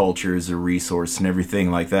authenticity and culture as a resource and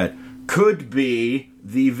everything like that, could be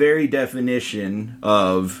the very definition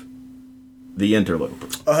of the interloper.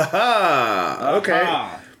 Aha!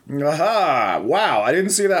 Okay. Aha! Wow! I didn't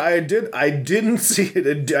see that. I didn't see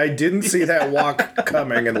it. I didn't see that walk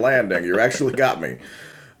coming and landing. You actually got me.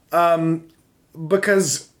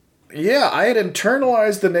 Because I had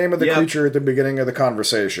internalized the name of the creature at the beginning of the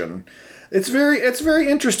conversation. It's very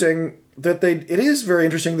interesting that it is very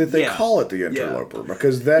interesting that they call it the interloper,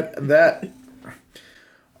 because that.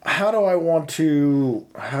 How do I want to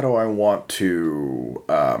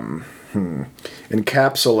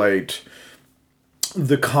encapsulate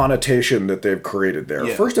the connotation that they've created there?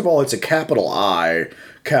 First of all, it's a capital I,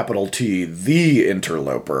 capital T, the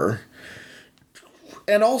interloper.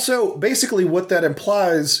 And also, basically what that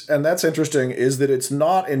implies, and that's interesting, is that it's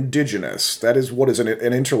not indigenous. That is what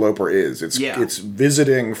an interloper is. It's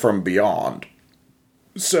visiting from beyond.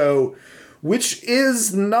 So, which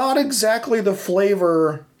is not exactly the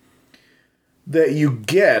flavor that you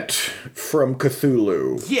get from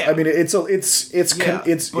Cthulhu. I mean, it's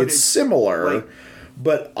similar.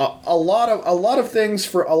 But a lot of things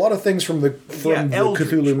from the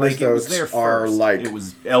Cthulhu mythos are it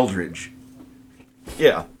was Eldritch.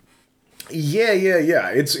 Yeah.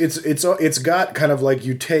 It's got kind of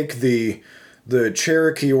you take the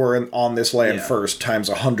Cherokee were on this land first times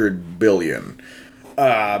 100 billion,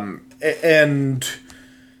 and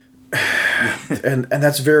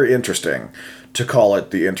that's very interesting. to call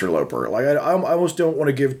it the Interloper. Like I almost don't want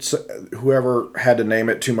to give whoever had to name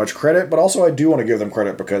it too much credit, but also I do want to give them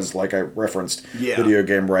credit because, like I referenced, video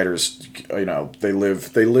game writers, you know, they're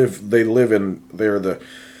the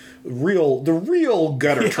real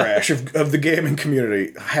gutter trash of the gaming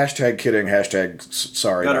community. Hashtag kidding. Hashtag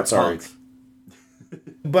sorry, gutter not sorry. punks.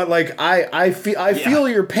 But like I feel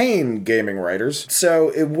your pain, gaming writers.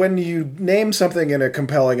 So when you name something in a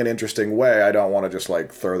compelling and interesting way, I don't want to just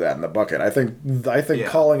like throw that in the bucket. I think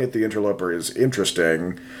calling it the Interloper is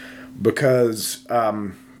interesting because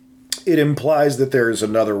it implies that there is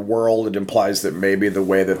another world. It implies that maybe the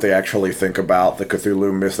way that they actually think about the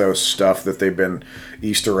Cthulhu mythos stuff that they've been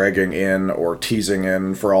Easter egging in or teasing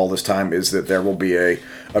in for all this time is that there will be a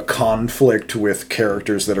conflict with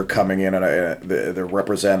characters that are coming in and that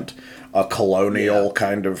represent a colonial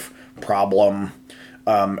kind of problem,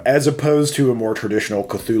 as opposed to a more traditional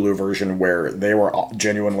Cthulhu version where they were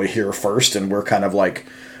genuinely here first and we're kind of like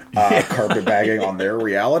carpetbagging on their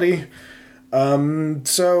reality.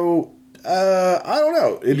 So I don't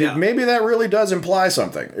know. Maybe that really does imply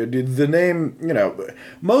something. The name, you know,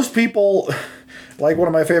 most people, like one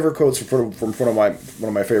of my favorite quotes from one of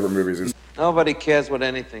my favorite movies is, "Nobody cares what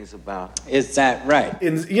anything's about." Is that right?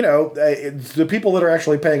 And you know, the people that are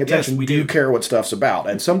actually paying attention do care what stuff's about.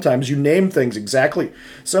 And sometimes you name things exactly.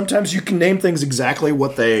 Sometimes you can name things exactly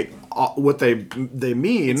what they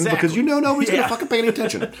mean because you know nobody's gonna fucking pay any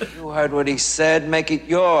attention. You heard what he said. Make it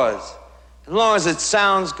yours. As long as it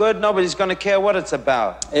sounds good, nobody's going to care what it's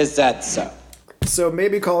about. Is that so? So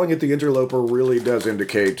maybe calling it the Interloper really does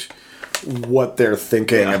indicate what they're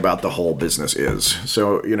thinking about the whole business is.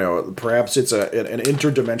 So, you know, perhaps it's an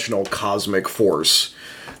interdimensional cosmic force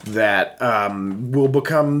that will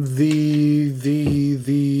become the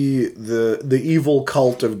evil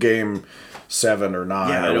cult of game 7 or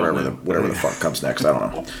 9 or whatever the fuck comes next. I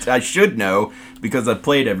don't know. I should know because I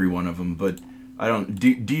played every one of them, but I don't.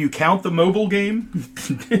 Do you count the mobile game?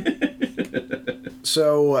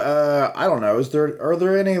 So I don't know. Are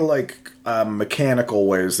there any like mechanical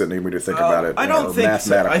ways that need me to think about it? I don't think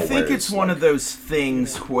so. I think it's one of those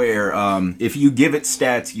things where if you give it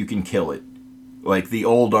stats, you can kill it. Like the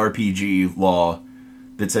old RPG law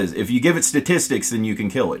that says if you give it statistics, then you can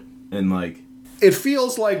kill it. And like it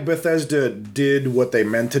feels like Bethesda did what they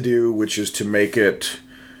meant to do, which is to make it.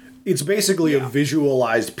 It's basically a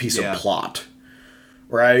visualized piece of plot.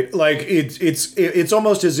 Right, like it's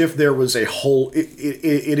almost as if there was a hole.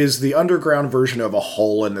 It is the underground version of a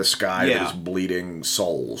hole in the sky that is bleeding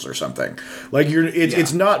souls or something. Like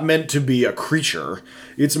it's not meant to be a creature.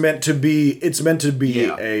 It's meant to be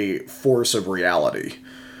a force of reality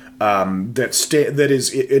that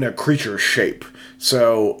is in a creature shape.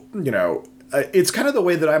 So you know, it's kind of the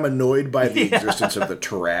way that I'm annoyed by the existence of the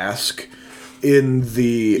Tarrasque in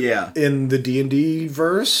the D&D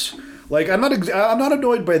verse. Like I'm not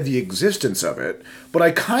annoyed by the existence of it, but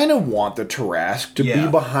I kind of want the Tarrasque to be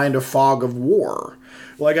behind a fog of war.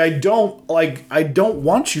 Like I don't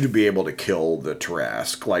want you to be able to kill the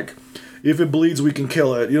Tarrasque. Like if it bleeds, we can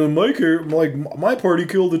kill it. You know, my party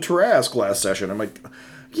killed the Tarrasque last session. I'm like,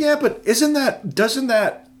 yeah, but doesn't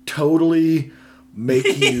that totally make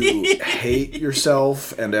you hate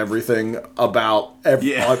yourself and everything about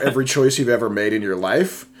every choice you've ever made in your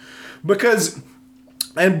life? Because.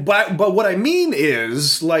 But what I mean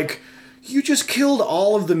is, like, you just killed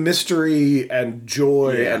all of the mystery and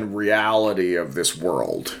joy and reality of this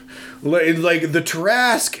world. Like the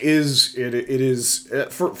Tarrasque is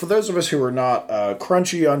for those of us who are not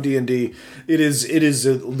crunchy on D&D, it is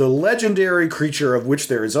the legendary creature of which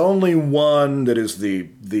there is only one that is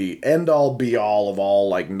the end all be all of all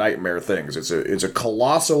like nightmare things. It's a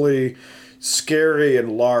colossally scary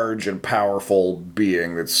and large and powerful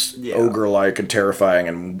being that's ogre-like and terrifying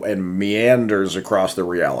and meanders across the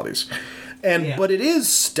realities. But it is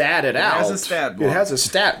statted out. It has a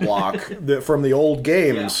stat block from the old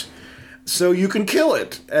games. So you can kill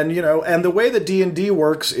it. And you know, and the way that D&D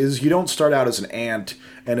works is you don't start out as an ant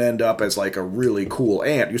and end up as like a really cool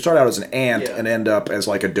ant. You start out as an ant and end up as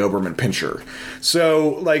like a Doberman Pinscher.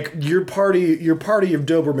 So like your party of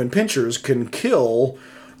Doberman Pinschers can kill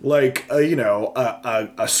like a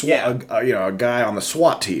guy on the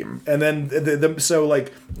SWAT team, and then so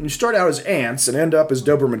like you start out as ants and end up as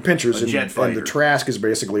Doberman Pinschers, and the Tarrasque is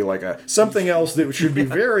basically like something else that should be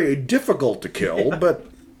very difficult to kill, but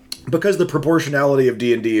because the proportionality of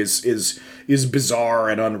D&D is bizarre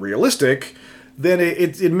and unrealistic, then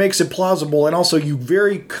it makes it plausible. And also, you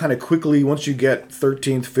very kind of quickly, once you get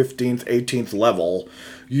 13th, 15th, 18th level,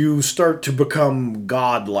 you start to become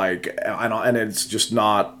godlike, and it's just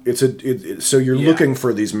not. So you're looking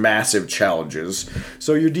for these massive challenges.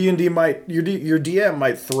 So your D&D your DM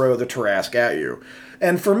might throw the Tarrasque at you.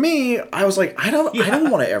 And for me, I was like, I don't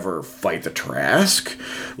want to ever fight the Tarrasque.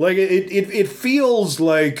 Like it feels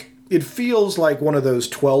like one of those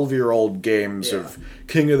 12-year-old games of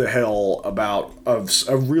King of the Hill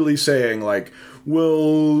of really saying like,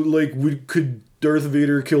 well, like could Darth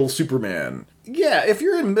Vader kill Superman? Yeah, if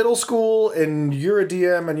you're in middle school and you're a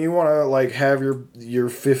DM and you want to like have your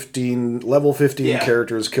level 15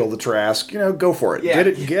 characters kill the Tarrasque, go for it. Yeah.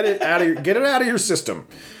 Get it out of your system.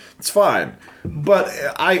 It's fine. But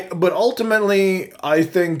ultimately I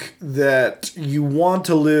think that you want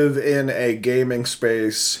to live in a gaming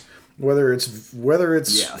space, whether it's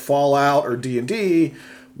Fallout or D&D,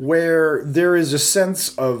 where there is a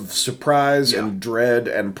sense of surprise and dread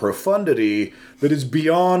and profundity that is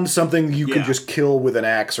beyond something you can just kill with an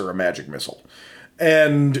axe or a magic missile.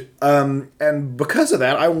 And because of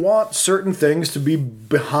that, I want certain things to be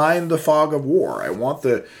behind the fog of war. I want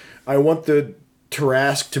the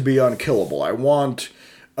Tarrasque to be unkillable. I want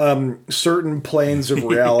certain planes of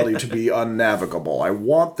reality to be unnavigable. I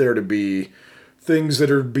want there to be things that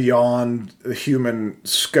are beyond the human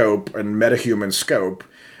scope and metahuman scope.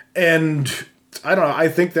 And I don't know, I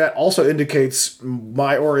think that also indicates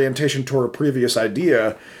my orientation toward a previous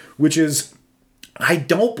idea, which is I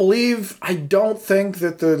don't think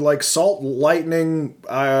that the like salt lightning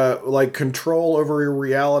like control over your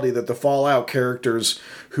reality that the Fallout characters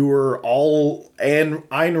who are all Ayn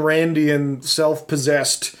Randian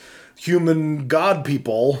self-possessed human god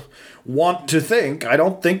people want to think. I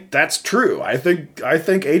don't think that's true. I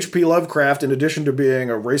think H.P. Lovecraft, in addition to being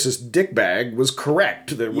a racist dickbag, was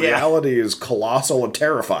correct that reality is colossal and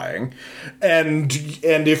terrifying. And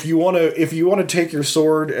if you want to take your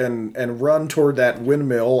sword and run toward that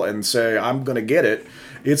windmill and say I'm going to get it,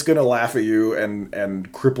 it's going to laugh at you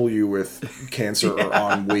and cripple you with cancer or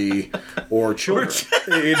ennui or children.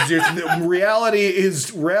 It's just reality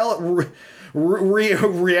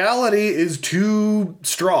is too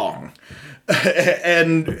strong,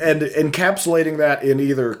 and encapsulating that in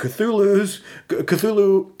either Cthulhu,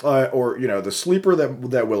 or the sleeper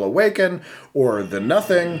that will awaken, or the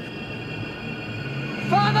nothing.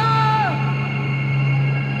 Father,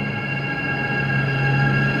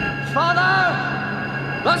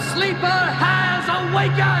 the sleeper has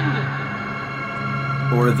awakened.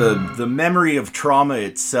 Or the memory of trauma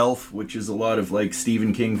itself, which is a lot of like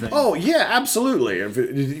Stephen King things. Oh yeah, absolutely.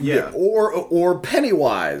 Or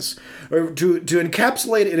Pennywise, or to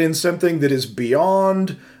encapsulate it in something that is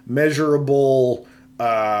beyond measurable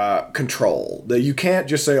control. That you can't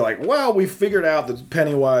just say like, well, we figured out that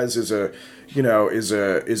Pennywise is a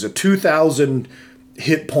 2,000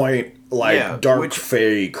 hit point dark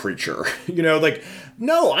fey creature.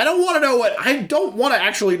 No, I don't want to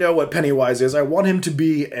actually know what Pennywise is. I want him to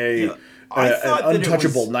be an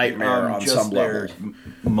untouchable nightmare on some level.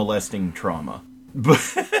 Molesting trauma.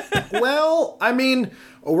 Well, I mean,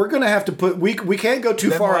 we're going to have to put... We can't go too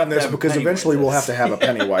far on this because eventually we'll have to have a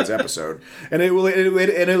Pennywise episode. And it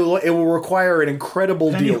will require an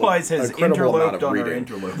incredible Pennywise deal. Has interloped on our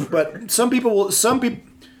interloper. But some people...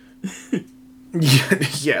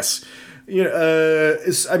 Yes.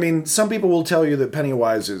 Some people will tell you that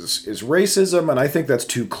Pennywise is racism, and I think that's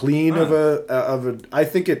too clean of a. I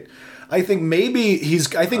think maybe he's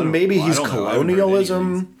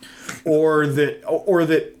colonialism,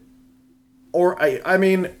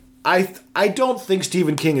 I don't think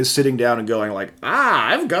Stephen King is sitting down and going like,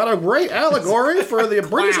 I've got a great allegory for the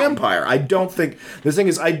British Empire. I don't think because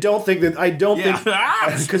that's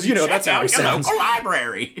how he sounds. Local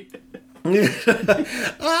library.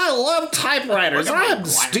 I love typewriters. I'm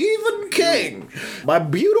Stephen King. My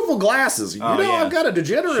beautiful glasses. I've got a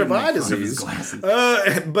degenerative eye disease.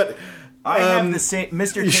 But I have the same.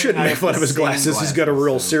 Mr. King, you shouldn't make fun of his glasses. He's got a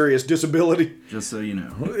real serious disability. Just so you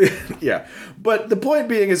know. Yeah, but the point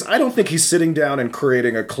being is, I don't think he's sitting down and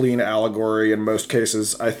creating a clean allegory. In most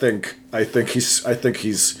cases, I think he's a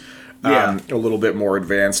little bit more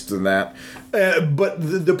advanced than that. But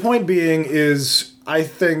the point being is, I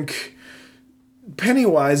think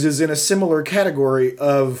Pennywise is in a similar category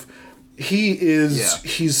of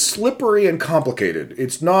he's slippery and complicated.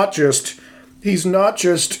 He's not just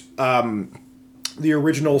the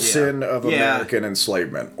original sin of American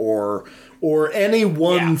enslavement or any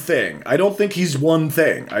one thing. I don't think he's one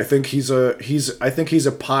thing. I think he's a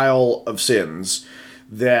pile of sins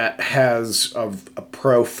that has a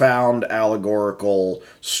profound allegorical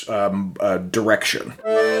direction.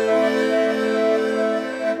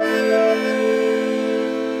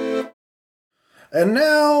 And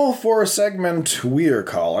now for a segment we are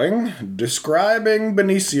calling Describing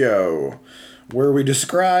Benicio, where we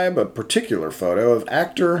describe a particular photo of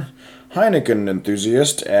actor, Heineken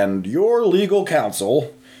enthusiast, and your legal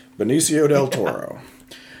counsel, Benicio del Toro.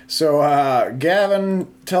 So, Gavin,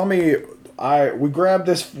 tell me, we grabbed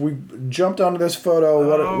this, we jumped onto this photo.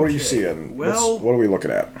 What are you seeing? Well, what are we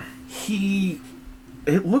looking at?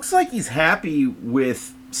 It looks like he's happy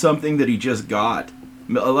with something that he just got,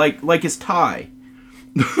 like his tie.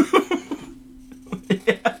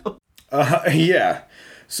 Yeah.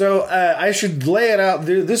 So I should lay it out.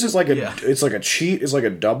 This is like it's like a cheat. It's like a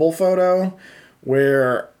double photo,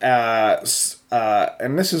 where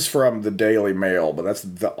and this is from the Daily Mail, but that's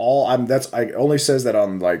I only says that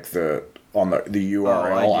on like the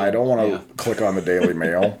URL. I don't want to click on the Daily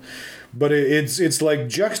Mail, but it's like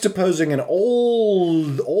juxtaposing an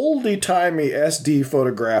oldie-timey SD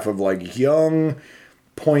photograph of like young,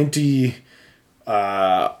 pointy,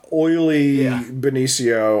 oily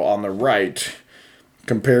Benicio on the right,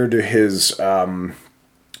 compared to his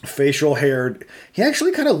facial hair. He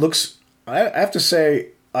actually kind of looks, I have to say,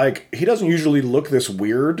 like, he doesn't usually look this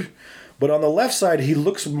weird, but on the left side, he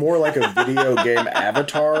looks more like a video game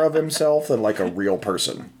avatar of himself than like a real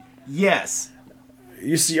person. Yes.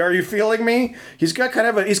 You see, are you feeling me? He's got kind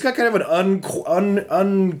of an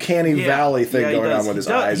uncanny valley thing going on with his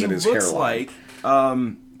eyes and his hairline.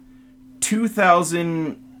 Like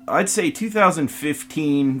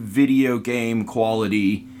 2015 video game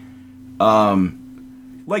quality,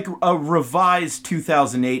 like a revised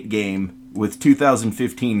 2008 game with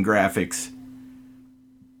 2015 graphics.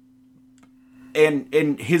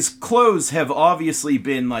 And his clothes have obviously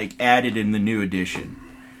been like added in the new edition.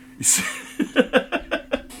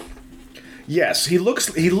 Yes, he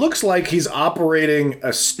looks like he's operating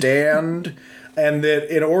a stand, and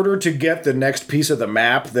that in order to get the next piece of the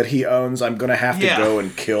map that he owns, I'm going to have to go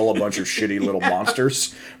and kill a bunch of shitty little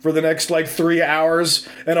monsters for the next like 3 hours,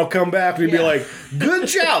 and I'll come back and be like, "Good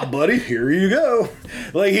job, buddy. Here you go."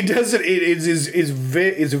 Like, he does it.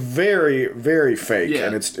 It's very, very fake,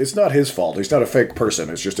 and it's not his fault. He's not a fake person.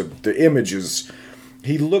 It's just the image is.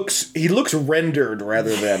 He looks rendered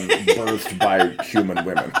rather than birthed by human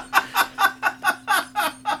women.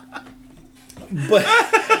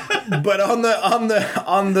 But on the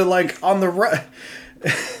right,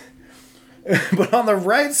 but on the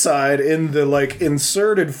right side in the like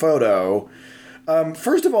inserted photo,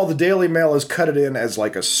 first of all, the Daily Mail has cut it in as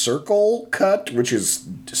like a circle cut, which is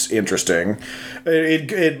just interesting.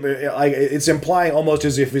 It's implying almost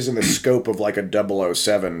as if he's in the scope of like a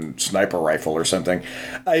 007 sniper rifle or something.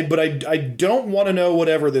 But I don't want to know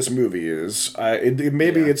whatever this movie is.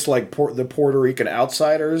 Maybe it's like the Puerto Rican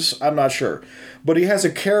Outsiders. I'm not sure. But he has a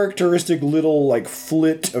characteristic little like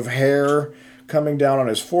flit of hair coming down on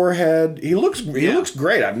his forehead. He looks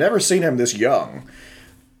great. I've never seen him this young.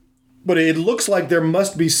 But it looks like there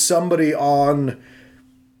must be somebody on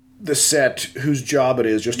the set whose job it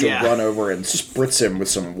is just to run over and spritz him with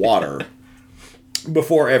some water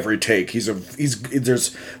before every take.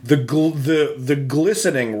 There's the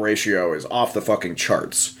glistening ratio is off the fucking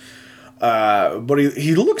charts. But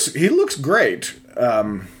he looks great.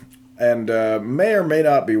 And may or may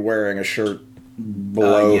not be wearing a shirt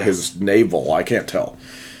below his navel. I can't tell.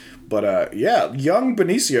 But young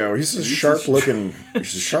Benicio, he's a sharp looking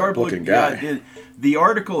guy. Yeah, the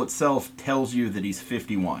article itself tells you that he's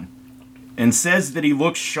 51 and says that he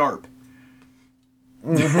looks sharp.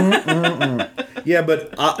 Yeah,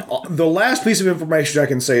 but the last piece of information I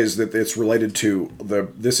can say is that it's related to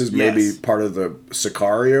this is maybe part of the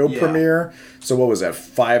Sicario premiere. So what was that,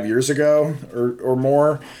 5 years ago or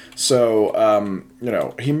more? So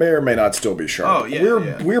he may or may not still be sharp.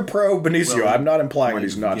 We're pro Benicio. I'm not implying that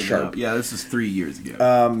he's not sharp. Yeah, this is 3 years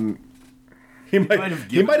ago. He might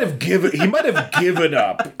have given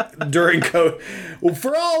up during COVID. Well,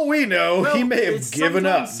 for all we know, he may have given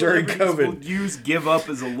up during COVID. Use "give up"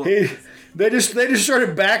 as a look. They just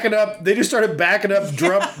started backing up. They just started backing up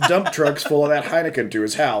dump trucks full of that Heineken to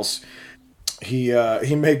his house. He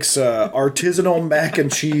makes artisanal mac and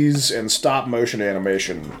cheese and stop motion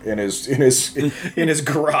animation in his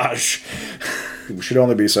garage. We should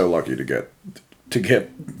only be so lucky to get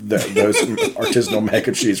those artisanal mac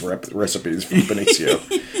and cheese recipes from Benicio.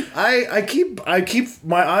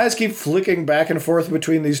 My eyes keep flicking back and forth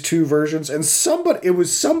between these two versions, and it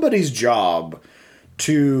was somebody's job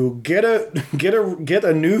to get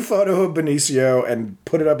a new photo of Benicio and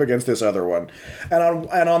put it up against this other one,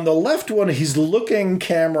 and on the left one he's looking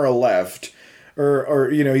camera left, or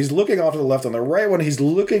he's looking off to the left. On the right one he's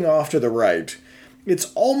looking off to the right.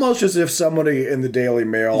 It's almost as if somebody in the Daily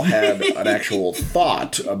Mail had an actual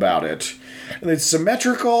thought about it. And it's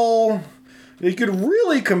symmetrical. You could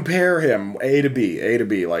really compare him A to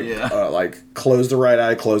B, like close the right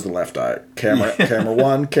eye, close the left eye. Camera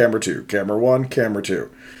 1, camera 2, camera 1, camera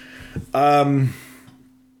 2.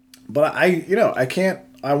 But I can't.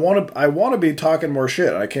 I want to be talking more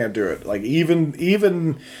shit. I can't do it. Like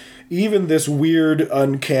even this weird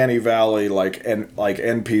uncanny valley like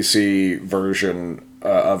NPC version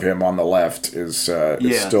of him on the left is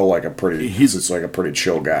still like a pretty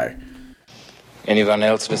chill guy. Anyone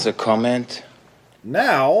else with a comment?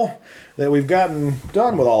 Now that we've gotten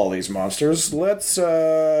done with all of these monsters, let's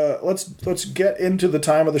get into the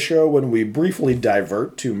time of the show when we briefly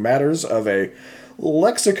divert to matters of a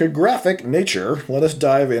lexicographic nature. Let us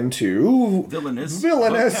dive into villainous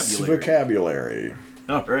vocabulary.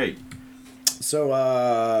 All right. So,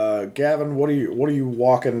 Gavin, what are you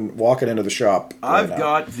walking into the shop? I've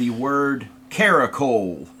got the word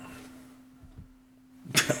caracole.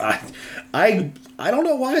 I don't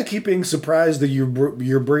know why I keep being surprised that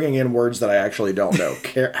you're bringing in words that I actually don't know.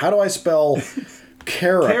 How do I spell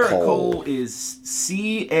caracole? Caracole is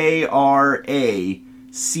CARACOL,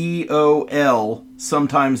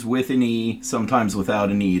 sometimes with an E, sometimes without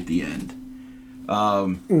an E at the end.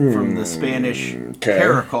 From the Spanish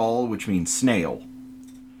caracol, which means snail,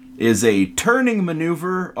 is a turning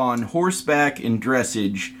maneuver on horseback in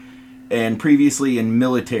dressage. And previously in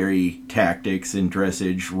military tactics in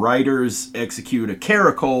dressage, riders execute a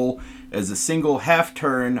caracole as a single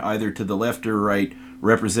half-turn, either to the left or right,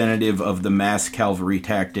 representative of the mass cavalry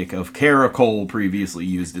tactic of caracole previously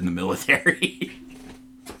used in the military.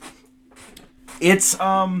 It's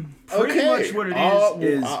pretty much what it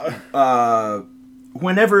is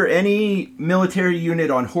whenever any military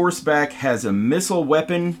unit on horseback has a missile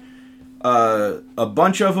weapon, a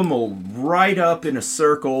bunch of them will ride up in a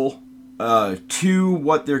circle to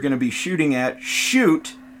what they're going to be shooting at,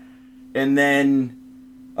 shoot, and then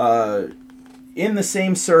in the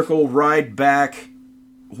same circle ride back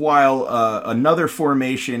while another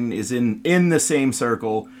formation is in the same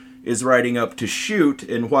circle is riding up to shoot,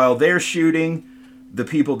 and while they're shooting, the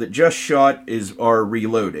people that just shot are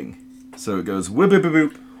reloading. So it goes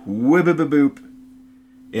whip-a-boop, whip-a-boop,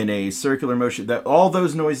 in a circular motion. That all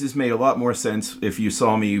those noises made a lot more sense if you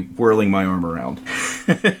saw me whirling my arm around.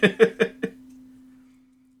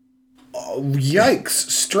 Yikes!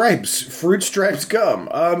 Stripes, fruit stripes gum.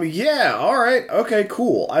 Yeah. All right. Okay.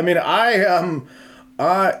 Cool. I mean,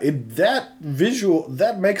 that visual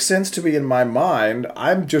that makes sense to me in my mind.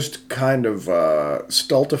 I'm just kind of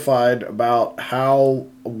stultified about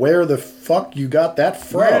where the fuck you got that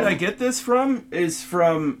from. Where did I get this from? Is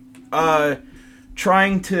from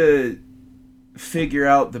trying to figure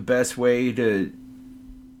out the best way to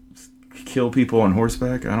kill people on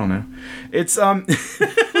horseback. I don't know. It's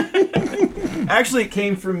actually it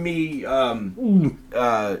came from me. You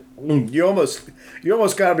almost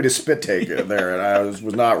got me to spit take it there, and I was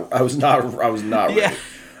not ready. Yeah.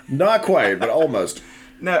 Not quite, but almost.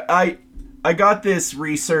 No, I got this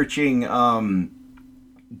researching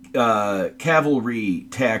cavalry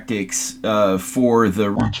tactics for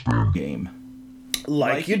the game.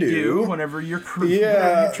 Like you do whenever you're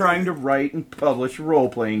trying to write and publish a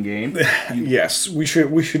role-playing game. Yes, we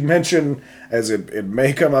should mention, as it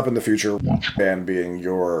may come up in the future, Band being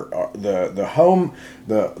your the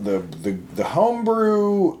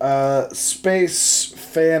homebrew space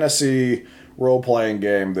fantasy role-playing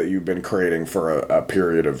game that you've been creating for a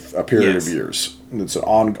period of years. It's an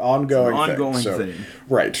ongoing thing.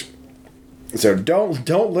 Right. So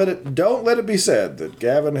don't let it be said that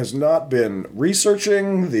Gavin has not been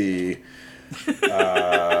researching the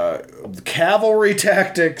cavalry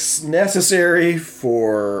tactics necessary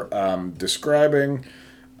for describing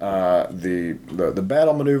the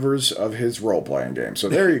battle maneuvers of his role playing game. So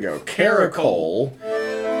there you go, caracole.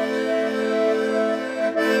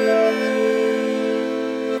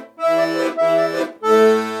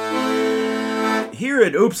 Here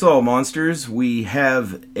at Oops All Monsters, we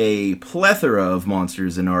have a plethora of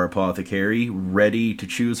monsters in our apothecary ready to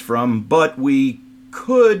choose from, but we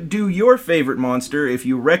could do your favorite monster if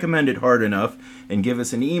you recommend it hard enough and give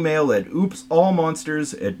us an email at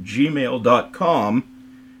oopsallmonsters@gmail.com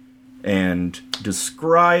and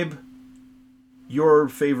describe your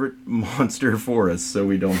favorite monster for us so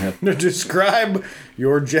we don't have to describe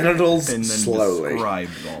your genitals and then slowly. Describe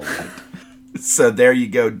all of it. So there you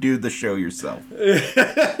go. Do the show yourself.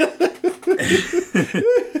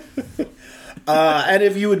 And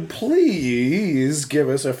if you would please give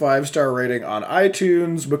us a 5-star rating on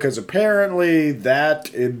iTunes, because apparently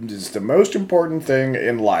that is the most important thing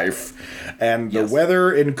in life. And the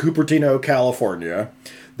weather in Cupertino, California.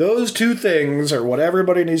 Those two things are what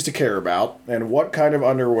everybody needs to care about, and what kind of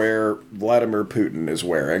underwear Vladimir Putin is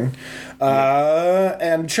wearing.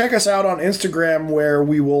 And check us out on Instagram, where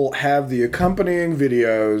we will have the accompanying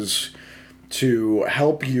videos to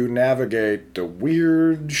help you navigate the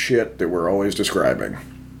weird shit that we're always describing.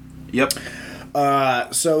 Yep.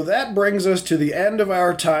 So that brings us to the end of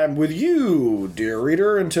our time with you, dear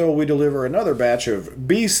reader, until we deliver another batch of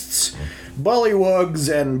beasts,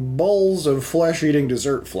 bullywugs, and bowls of flesh-eating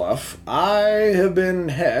dessert fluff. I have been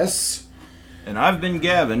Hess. And I've been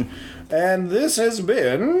Gavin. And this has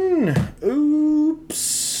been...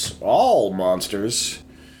 Oops. All Monsters.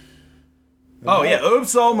 Oh, yeah.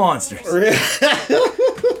 Oops, all monsters.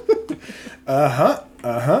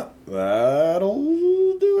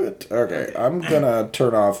 That'll do it. Okay, I'm gonna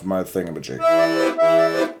turn off my thingamajig.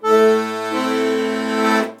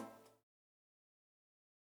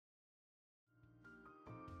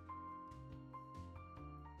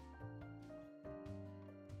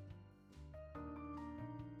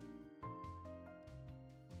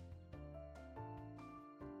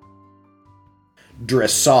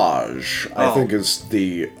 Dressage, I think, is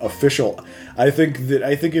the official. I think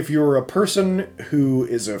if you're a person who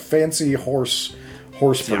is a fancy horse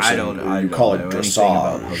person, I don't call it know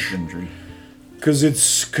dressage. Because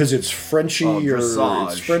it's Frenchy or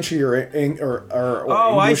it's Frenchy or Englishy.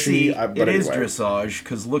 I see. It is anyway. dressage.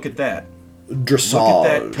 Because look at that. Dressage. Look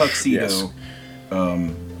at that tuxedo.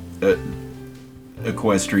 Yes.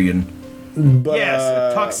 Equestrian. But, yes,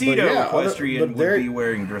 a tuxedo yeah, equestrian would be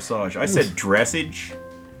wearing dressage. I said dressage.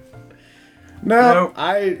 No,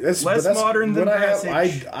 that's modern than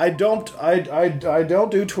dressage. I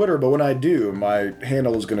don't do Twitter, but when I do, my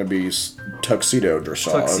handle is going to be tuxedo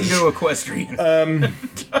dressage. Tuxedo equestrian.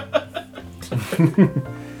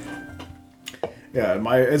 Yeah,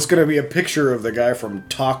 it's going to be a picture of the guy from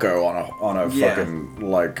Taco on a fucking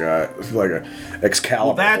like a Excalibur.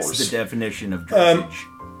 Well, that's horse. the definition of dressage.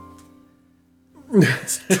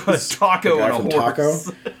 Taco on a horse. Taco.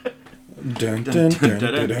 Dun, dun, dun, dun,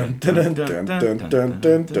 dun, dun, dun, dun,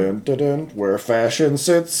 dun, dun, dun, where fashion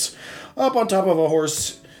sits up on top of a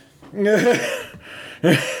horse.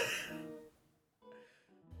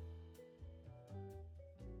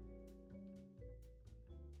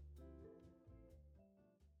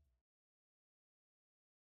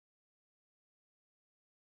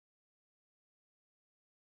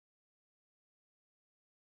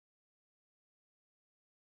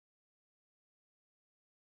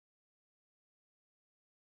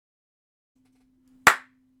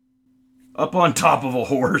 Up on top of a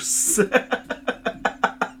horse.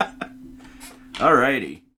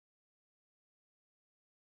 Alrighty.